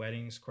 We do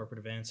weddings, corporate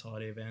events,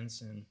 holiday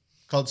events, and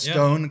called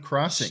Stone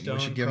Crossing. We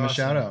should give them a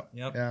shout out.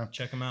 Yep. Yeah.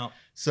 Check them out.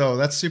 So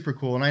that's super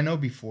cool. And I know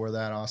before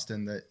that,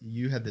 Austin, that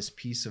you had this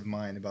peace of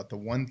mind about the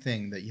one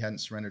thing that you hadn't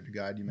surrendered to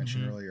God you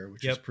mentioned earlier,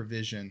 which is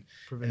provision.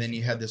 And then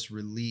you had this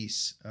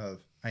release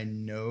of, I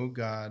know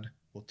God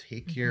will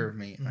take care of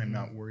me. I'm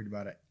not worried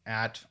about it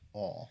at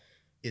all.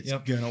 It's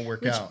going to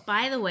work out.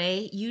 By the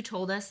way, you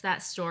told us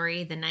that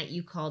story the night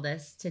you called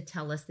us to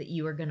tell us that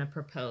you were going to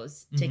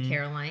propose to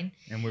Caroline.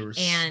 And we were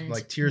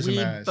like tears in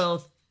my eyes. We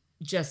both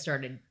just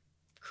started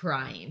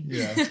crying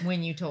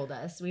when you told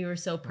us. We were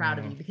so proud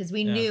of you because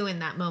we knew in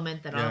that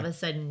moment that all of a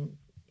sudden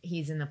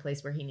he's in the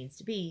place where he needs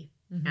to be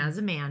as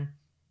a man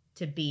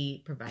to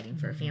be providing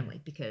for a family,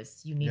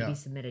 because you need to be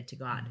submitted to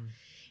God.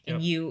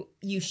 And you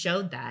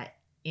showed that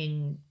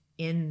in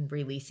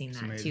releasing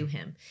that to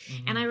him.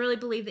 And I really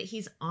believe that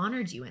he's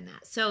honored you in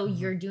that. So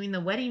you're doing the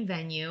wedding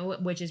venue,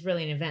 which is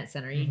really an event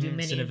center. You do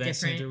many it's an event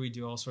different center. We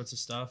do all sorts of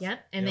stuff.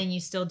 And then you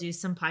still do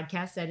some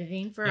podcast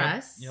editing for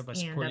us. I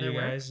support you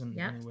guys in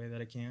any way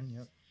that I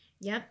can.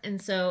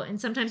 And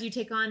sometimes you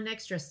take on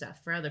extra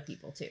stuff for other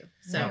people too.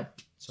 So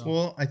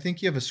well, I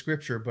think you have a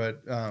scripture,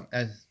 but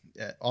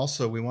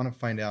also we want to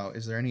find out,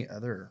 is there any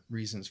other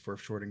reasons for a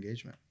short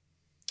engagement?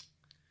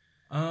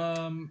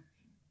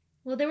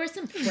 Well, there were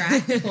some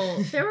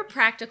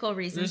practical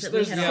reasons that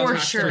we had all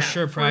talked about. For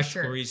sure,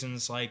 practical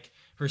reasons, like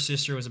her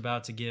sister was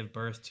about to give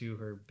birth to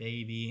her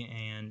baby,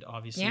 and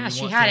obviously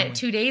she had it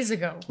 2 days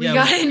ago. We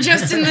got in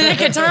just in the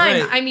nick of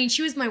time. I mean,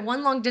 she was my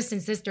one long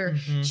distance sister.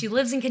 She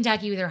lives in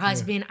Kentucky with her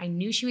husband. I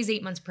knew she was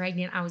 8 months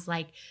pregnant. I was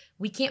like,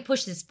 we can't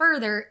push this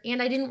further,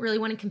 and I didn't really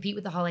want to compete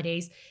with the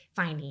holidays,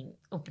 finding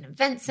open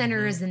event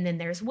centers, and then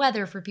there's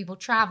weather for people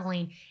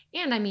traveling.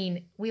 And I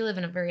mean, we live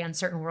in a very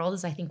uncertain world,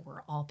 as I think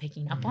we're all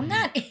picking up on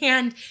that.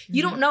 And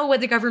you don't know what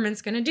the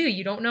government's going to do.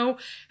 You don't know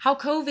how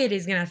COVID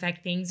is going to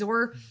affect things,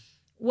 or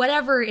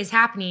whatever is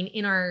happening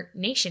in our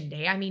nation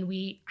today. I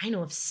mean, I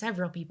know of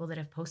several people that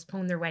have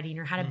postponed their wedding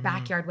or had a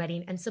backyard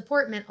wedding, and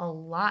support meant a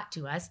lot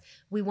to us.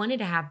 We wanted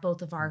to have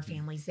both of our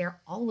families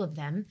there, all of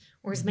them,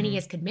 or as many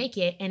as could make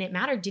it. And it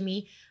mattered to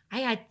me.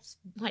 I had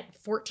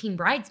 14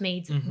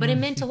 bridesmaids, but it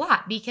meant a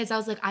lot, because I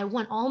was like, I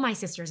want all my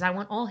sisters. I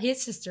want all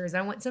his sisters.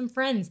 I want some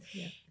friends.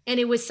 And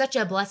it was such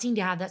a blessing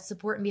to have that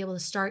support and be able to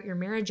start your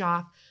marriage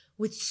off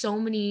with so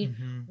many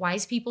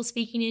wise people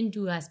speaking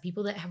into us,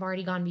 people that have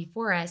already gone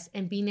before us,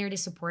 and being there to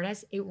support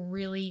us. It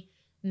really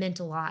meant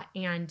a lot.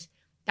 And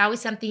that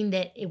was something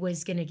that it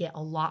was going to get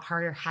a lot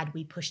harder had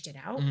we pushed it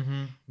out.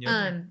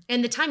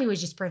 And the timing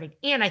was just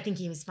perfect. And I think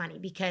he was funny,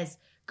 because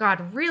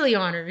God really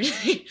honored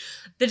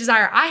the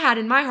desire I had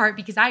in my heart,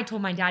 because I had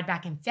told my dad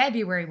back in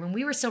February when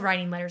we were still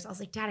writing letters, I was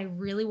like, Dad, I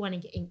really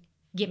want to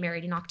get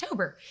married in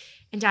October.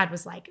 And Dad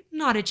was like,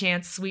 not a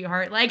chance,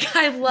 sweetheart. Like,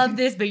 I love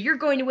this, but you're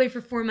going away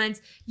for 4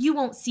 months. You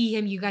won't see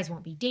him. You guys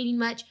won't be dating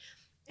much.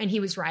 And he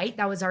was right.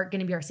 That was going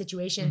to be our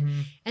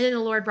situation. And then the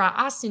Lord brought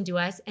Austin to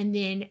us. And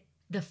then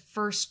the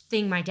first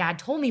thing my dad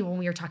told me when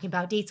we were talking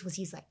about dates was,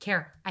 he's like,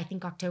 Kara, I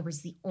think October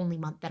is the only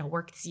month that'll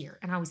work this year.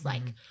 And I was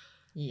like,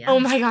 oh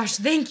my gosh,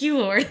 thank you,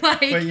 Lord. Like,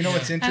 but you know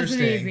what's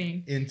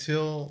interesting?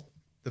 Until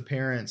the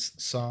parents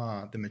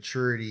saw the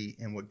maturity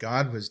in what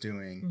God was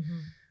doing,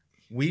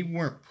 we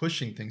weren't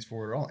pushing things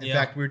forward at all. In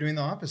fact, we were doing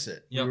the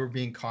opposite. Yep. We were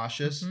being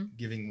cautious,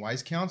 giving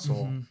wise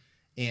counsel,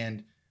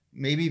 and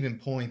maybe even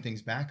pulling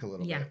things back a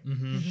little bit.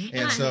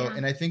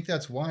 And I think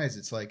that's wise.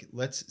 It's like,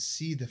 let's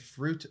see the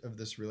fruit of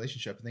this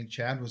relationship. I think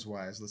Chad was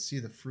wise. Let's see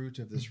the fruit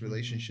of this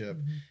relationship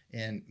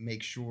and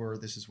make sure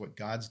this is what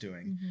God's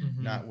doing,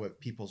 not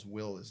what people's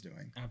will is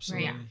doing.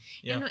 Absolutely. Right.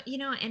 Yeah.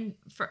 And, and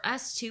for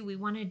us too, we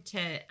wanted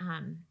to,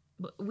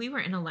 we were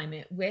in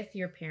alignment with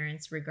your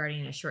parents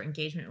regarding a short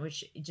engagement,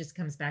 which just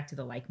comes back to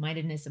the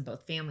like-mindedness of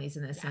both families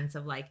in the sense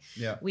of like,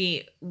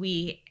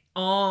 we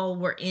all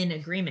were in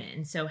agreement.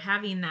 And so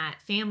having that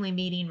family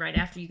meeting right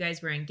after you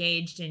guys were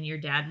engaged and your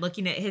dad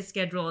looking at his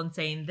schedule and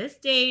saying this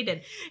date,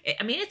 and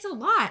I mean, it's a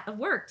lot of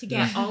work to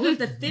get all of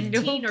the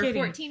 15 or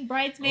 14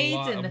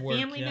 bridesmaids and the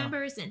family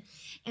members.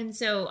 And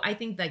so I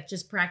think like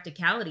just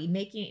practicality,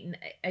 making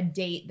a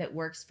date that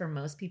works for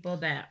most people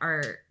that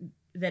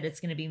it's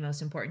going to be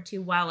most important to,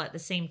 while at the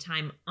same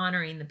time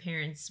honoring the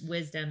parents'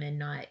 wisdom and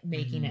not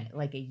making it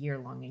like a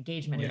year-long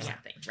engagement or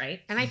something,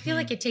 right? And I feel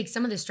like it takes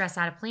some of the stress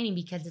out of planning,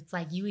 because it's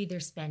like you either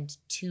spend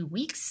 2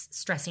 weeks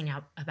stressing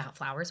out about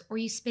flowers or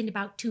you spend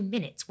about 2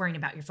 minutes worrying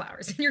about your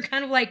flowers. And you're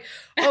kind of like,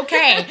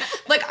 okay.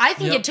 Like I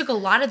think it took a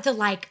lot of the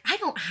like, I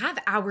don't have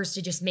hours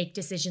to just make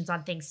decisions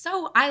on things.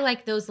 So I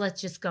like those, let's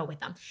just go with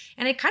them.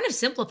 And it kind of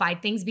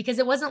simplified things, because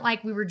it wasn't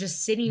like we were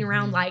just sitting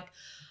around like,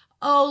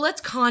 oh, let's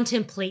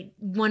contemplate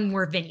one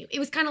more venue. It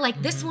was kind of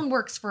like this one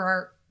works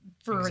for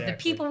the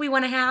people we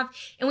want to have.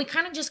 And we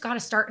kind of just got to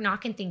start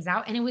knocking things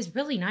out. And it was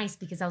really nice,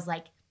 because I was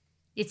like,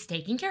 it's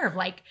taken care of.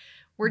 Like,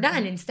 we're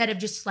done, instead of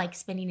just like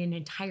spending an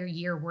entire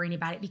year worrying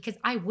about it, because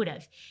I would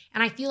have.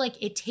 And I feel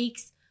like it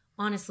takes,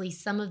 honestly,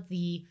 some of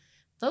the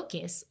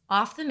focus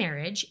off the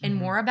marriage and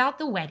more about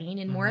the wedding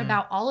and more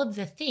about all of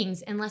the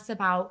things, and less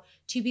about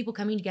two people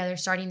coming together,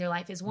 starting their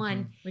life as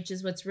one, which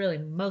is what's really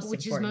most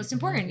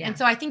important. And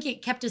so I think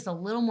it kept us a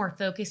little more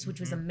focused, which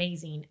was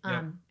amazing.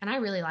 And I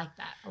really liked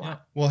that a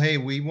lot. Well, hey,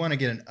 we want to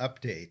get an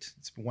update.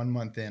 It's 1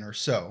 month in or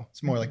so.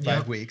 It's more like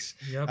 5 weeks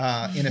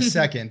in a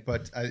second,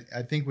 but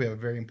I think we have a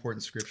very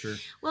important scripture.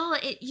 Well,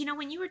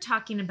 when you were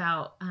talking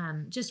about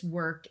just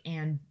work,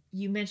 and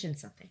you mentioned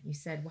something, you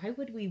said, why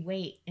would we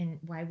wait, and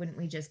why wouldn't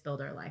we just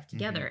build our life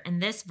together? And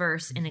this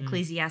verse in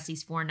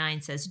Ecclesiastes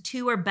 4:9 says,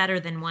 2 are better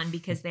than one,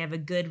 because they have a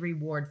good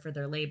reward for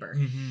their labor.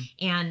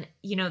 And,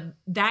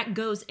 that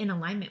goes in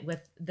alignment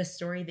with the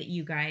story that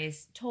you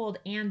guys told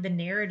and the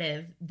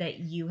narrative that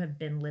you have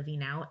been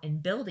living out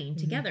and building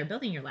together,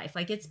 building your life.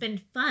 Like, it's been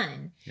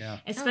fun. Yeah.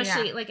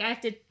 Especially like I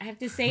have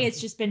to say,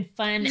 it's just been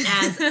fun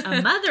as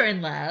a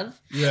mother-in-law.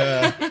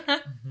 Yeah.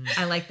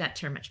 I like that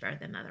term much better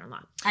than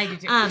mother-in-law. I do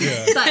too.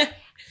 But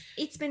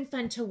it's been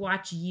fun to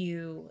watch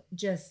you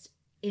just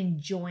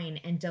enjoying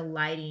and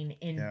delighting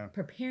in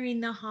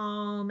preparing the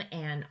home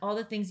and all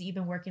the things that you've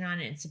been working on,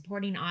 and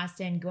supporting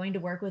Austin, going to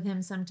work with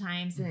him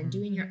sometimes, and then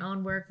doing your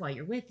own work while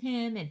you're with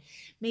him, and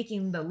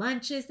making the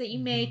lunches that you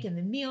make and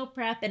the meal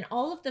prep and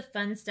all of the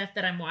fun stuff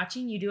that I'm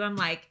watching you do. I'm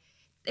like,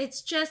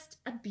 it's just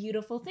a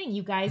beautiful thing.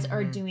 You guys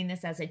are doing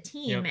this as a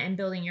team and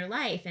building your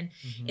life. And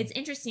it's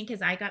interesting,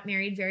 because I got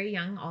married very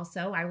young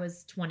also. I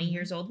was 20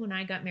 years old when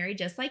I got married,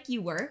 just like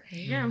you were.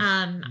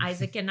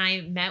 Isaac and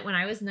I met when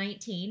I was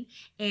 19.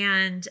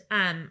 And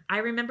I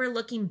remember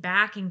looking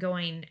back and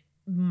going,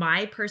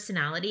 my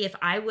personality, if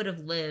I would have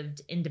lived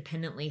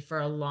independently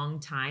for a long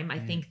time, I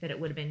think that it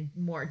would have been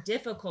more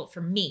difficult for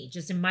me,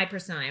 just in my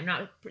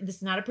personality. This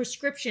is not a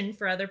prescription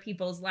for other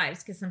people's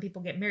lives, because some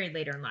people get married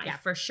later in life,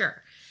 for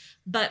sure.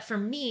 But for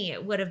me,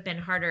 it would have been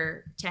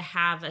harder to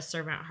have a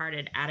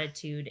servant-hearted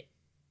attitude,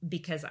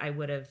 because I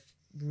would have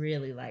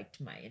really liked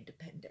my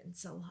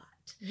independence a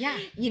lot. Yeah.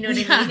 You know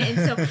what I mean? And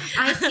so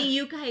I see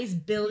you guys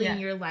building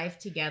your life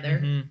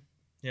together.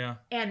 Yeah.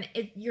 And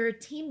you're a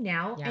team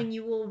now, and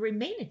you will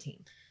remain a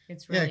team.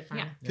 It's really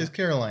fun. Because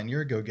Caroline,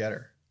 you're a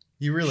go-getter.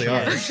 You really are.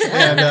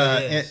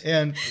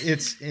 And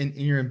it's and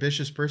you're an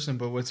ambitious person,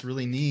 but what's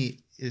really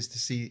neat is to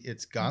see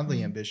it's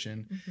godly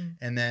ambition,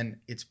 and then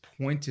it's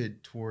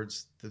pointed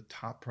towards the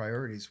top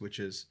priorities, which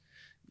is,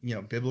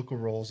 biblical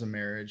roles in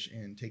marriage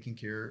and taking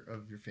care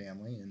of your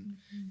family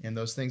and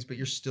those things. But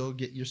you're still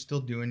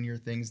doing your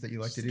things that you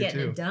like to do too.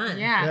 Getting it done.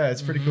 Yeah,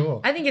 it's pretty cool.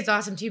 I think it's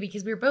awesome too,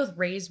 because we were both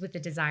raised with the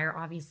desire,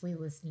 obviously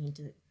listening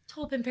to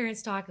Tulip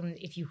parents talk, and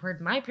if you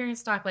heard my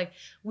parents talk, like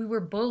we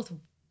were both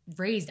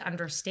raised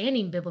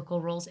understanding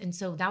biblical roles, and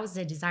so that was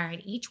the desire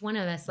in each one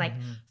of us, like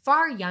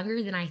far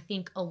younger than I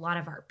think a lot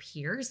of our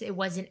peers. It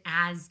wasn't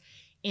as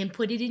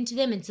inputted into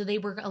them, and so they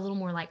were a little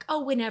more like,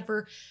 oh,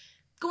 whenever,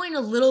 going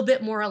a little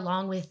bit more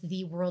along with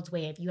the world's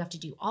way of, you have to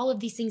do all of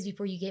these things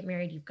before you get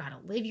married. You've got to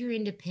live your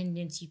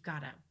independence. You've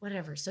got to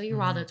whatever, sow your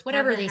wild oats,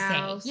 whatever they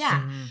say.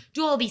 Yeah.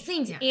 Do all these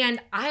things. Yeah.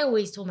 And I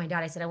always told my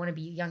dad, I said, I want to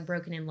be young,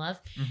 broken, in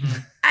love.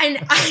 And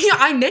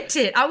I meant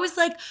it. I was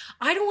like,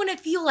 I don't want to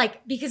feel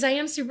like, because I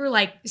am super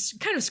like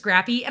kind of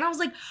scrappy. And I was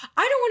like,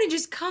 I don't want to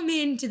just come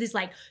into this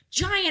like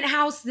giant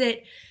house that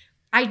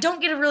I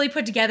don't get to really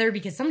put together,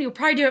 because somebody will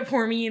probably do it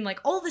for me, and like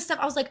all this stuff.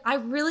 I was like, I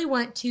really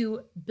want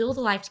to build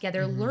a life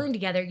together, learn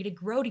together, get to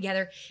grow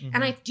together.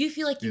 And I do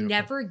feel like you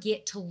never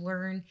get to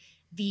learn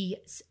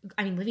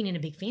living in a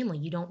big family,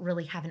 you don't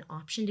really have an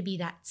option to be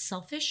that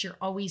selfish. You're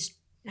always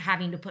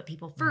having to put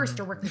people first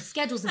or work with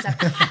schedules and stuff.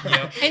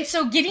 Yep. And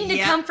so getting to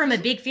come from a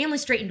big family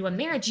straight into a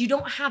marriage, you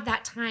don't have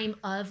that time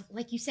of,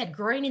 like you said,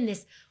 growing in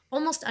this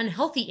almost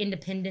unhealthy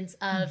independence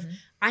of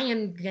I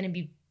am going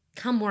to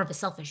become more of a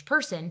selfish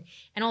person.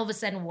 And all of a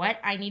sudden,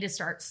 I need to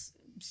start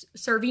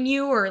serving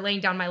you or laying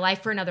down my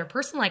life for another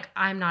person. Like,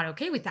 I'm not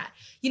okay with that.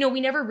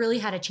 We never really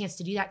had a chance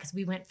to do that because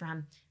we went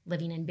from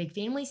living in big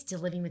families to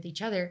living with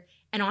each other.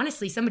 And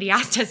honestly, somebody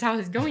asked us how it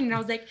was going, and I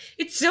was like,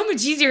 it's so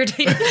much easier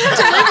to live with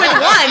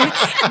one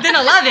than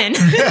 11. And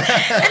they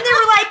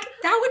were like,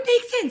 that would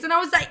make sense. And I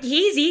was like,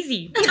 he's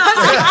easy. I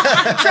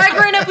was like, try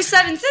growing up with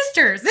 7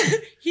 sisters.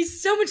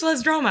 He's so much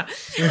less drama.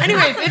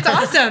 Anyways, it's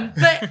awesome.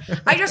 But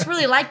I just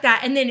really like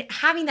that. And then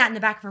having that in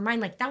the back of our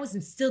mind, like that was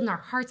instilled in our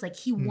hearts. Like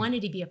he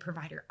wanted to be a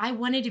provider. I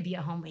wanted to be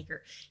a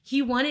homemaker.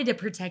 He wanted to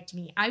protect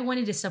me. I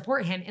wanted to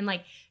support him. And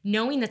like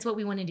knowing that's what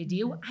we wanted to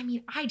do,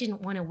 I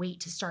didn't want to wait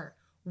to start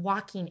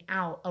walking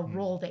out a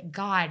role that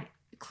God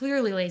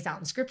clearly lays out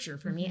in scripture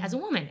for me as a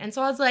woman. And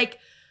so I was like,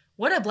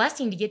 what a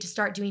blessing to get to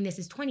start doing this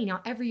as 20.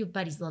 Now,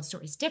 everybody's love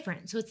story is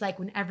different. So it's like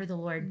whenever the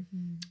Lord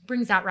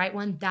brings that right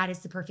one, that is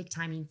the perfect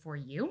timing for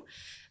you.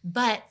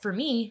 But for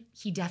me,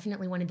 he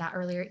definitely wanted that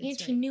earlier. And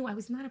he knew I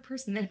was not a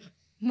person that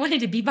wanted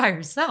to be by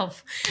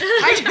herself.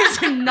 I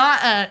just am not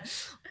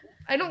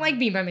I don't like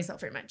being by myself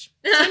very much.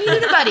 So I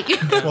needed a buddy.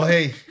 Well,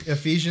 hey,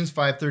 Ephesians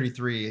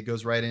 5:33, it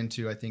goes right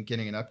into, I think,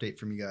 getting an update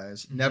from you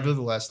guys.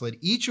 Nevertheless, let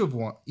each of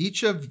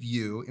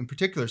you in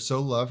particular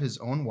so love his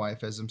own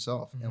wife as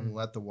himself, and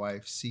let the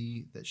wife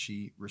see that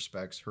she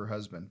respects her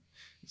husband.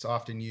 It's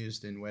often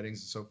used in weddings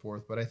and so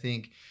forth, but I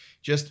think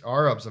just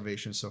our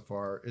observation so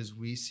far is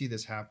we see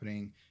this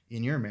happening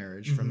in your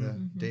marriage from the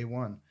day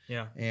one.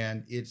 Yeah.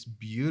 And it's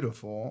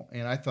beautiful.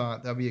 And I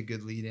thought that'd be a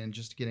good lead in,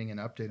 just getting an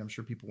update. I'm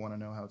sure people want to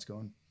know how it's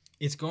going.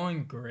 It's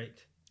going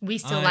great. We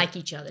still like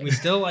each other. We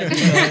still like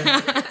each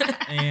other.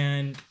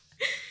 And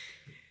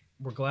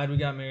we're glad we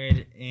got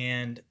married.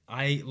 And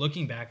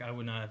looking back, I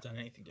would not have done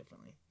anything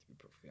differently, to be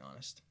perfectly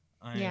honest.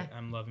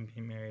 I'm loving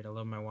being married. I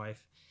love my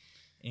wife.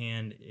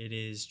 And it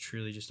is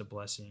truly just a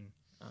blessing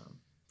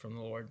from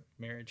the Lord,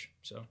 marriage.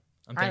 So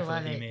I'm thankful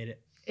that he made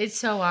it. It's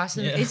so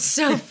awesome. Yeah. It's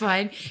so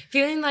fun.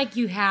 Feeling like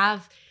you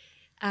have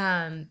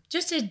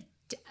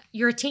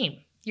you're a team.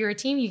 You're a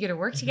team. You get to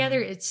work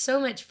together. It's so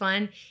much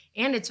fun.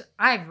 And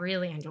I've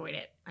really enjoyed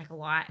it like a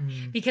lot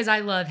because I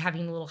love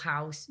having a little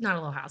house, not a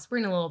little house. We're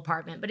in a little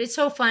apartment, but it's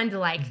so fun to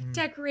like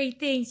decorate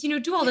things,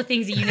 do all the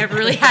things that you never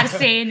really had a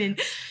say in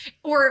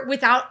or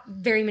without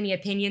very many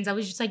opinions. I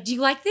was just like, do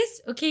you like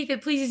this? Okay. If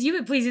it pleases you,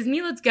 it pleases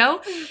me. Let's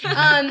go.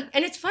 And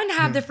it's fun to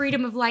have the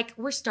freedom of like,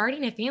 we're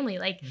starting a family.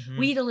 Like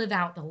we need to live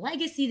out the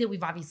legacy that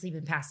we've obviously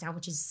been passed down,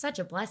 which is such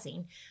a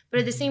blessing. But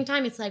at the same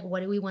time, it's like,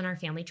 what do we want our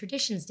family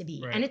traditions to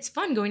be? Right. And it's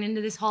fun going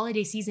into this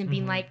holiday season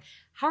being like,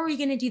 how are we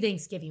going to do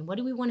Thanksgiving? What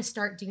do we want to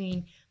start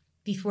doing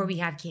before we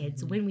have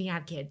kids, when we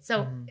have kids?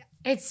 So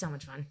it's so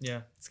much fun.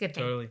 Yeah. It's a good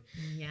thing. Totally.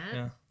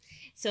 Yeah.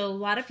 So a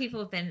lot of people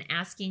have been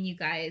asking you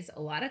guys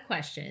a lot of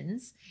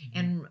questions.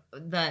 And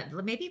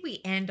maybe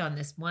we end on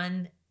this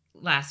one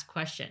last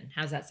question.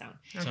 How's that sound?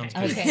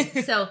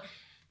 Okay. So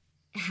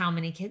how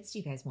many kids do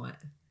you guys want?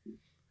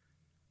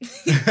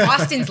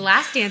 Austin's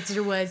last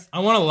answer was,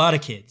 I want a lot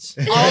of kids.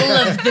 All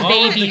of the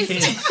babies.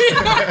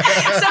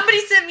 Somebody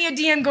sent me a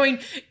DM going,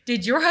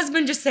 did your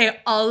husband just say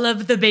all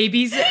of the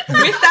babies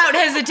without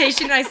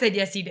hesitation? I said,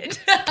 yes, he did.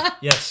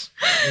 Yes.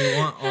 We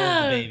want all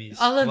of the babies.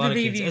 All of the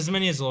babies. Kids. As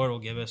many as the Lord will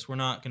give us. We're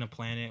not going to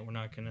plan it. We're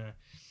not going to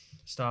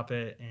stop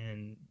it.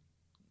 And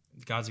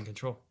God's in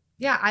control.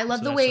 Yeah, I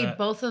love the way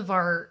both of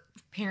our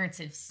parents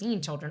have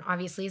seen children.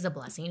 Obviously, as a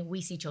blessing.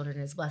 We see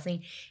children as a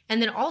blessing.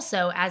 And then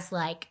also as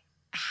like,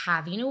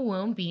 having a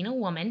womb, being a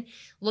woman,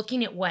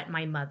 looking at what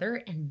my mother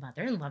and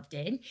mother-in-law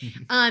did,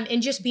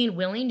 and just being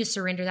willing to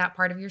surrender that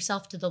part of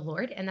yourself to the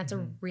Lord. And that's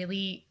a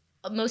really,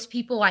 most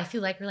people I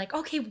feel like are like,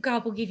 okay,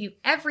 God will give you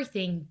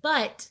everything,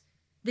 but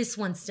this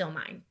one's still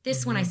mine.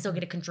 This one I still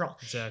get to control.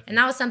 Exactly. And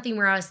that was something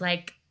where I was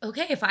like,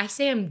 okay, if I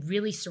say I'm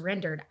really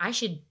surrendered, I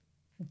should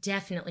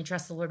definitely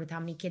trust the Lord with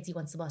how many kids he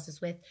wants to bless us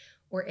with,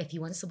 or if he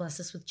wants to bless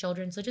us with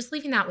children. So just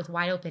leaving that with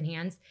wide open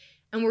hands.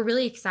 And we're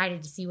really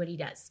excited to see what he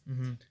does.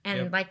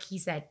 And like he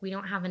said, we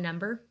don't have a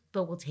number,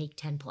 but we'll take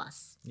 10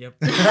 plus. Yep.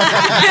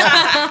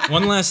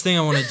 One last thing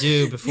I want to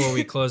do before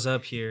we close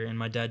up here, and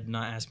my dad did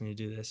not ask me to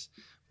do this,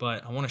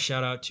 but I want to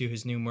shout out to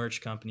his new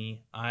merch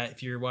company.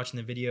 If you're watching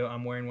the video,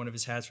 I'm wearing one of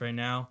his hats right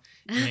now,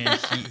 and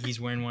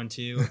he's wearing one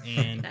too.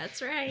 And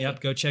that's right.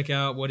 Yep. Go check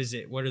out, what is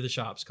it? What are the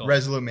shops called?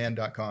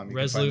 ResoluteMan.com.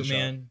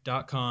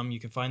 ResoluteMan.com. You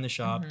can find the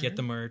shop, get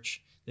the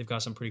merch. They've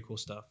got some pretty cool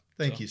stuff.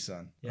 Thank you,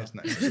 son. Yeah. That's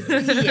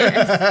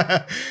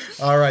nice.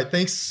 All right.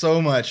 Thanks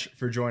so much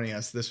for joining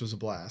us. This was a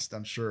blast.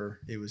 I'm sure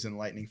it was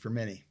enlightening for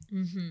many.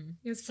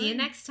 See you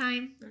next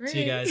time. Right. See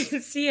you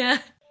guys. See ya.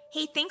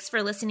 Hey, thanks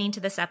for listening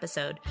to this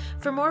episode.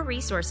 For more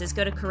resources,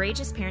 go to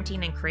Courageous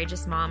Parenting and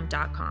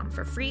CourageousMom.com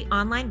for free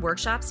online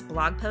workshops,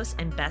 blog posts,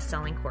 and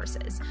best-selling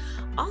courses.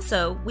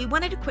 Also, we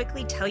wanted to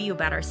quickly tell you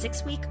about our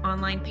 6-week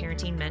online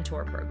parenting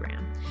mentor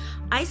program.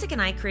 Isaac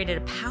and I created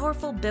a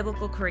powerful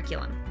biblical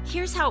curriculum.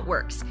 Here's how it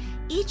works.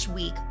 Each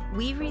week,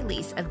 we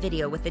release a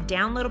video with a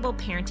downloadable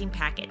parenting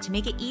packet to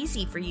make it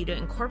easy for you to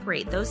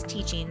incorporate those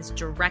teachings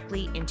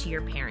directly into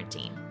your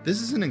parenting.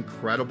 This is an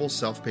incredible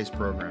self-paced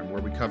program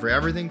where we cover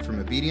everything from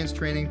obedience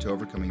training to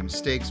overcoming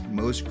mistakes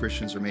most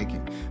Christians are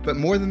making. But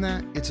more than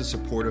that, it's a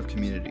supportive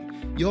community.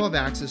 You'll have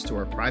access to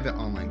our private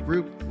online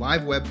group,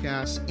 live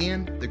webcasts,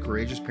 and the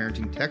Courageous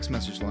Parenting text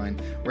message line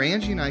where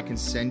Angie and I can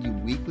send you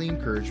weekly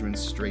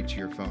encouragements straight to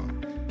your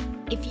phone.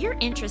 If you're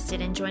interested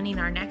in joining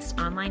our next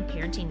online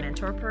parenting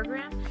mentor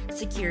program,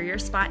 secure your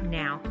spot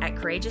now at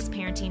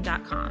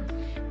CourageousParenting.com.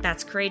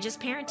 That's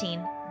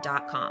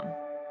CourageousParenting.com.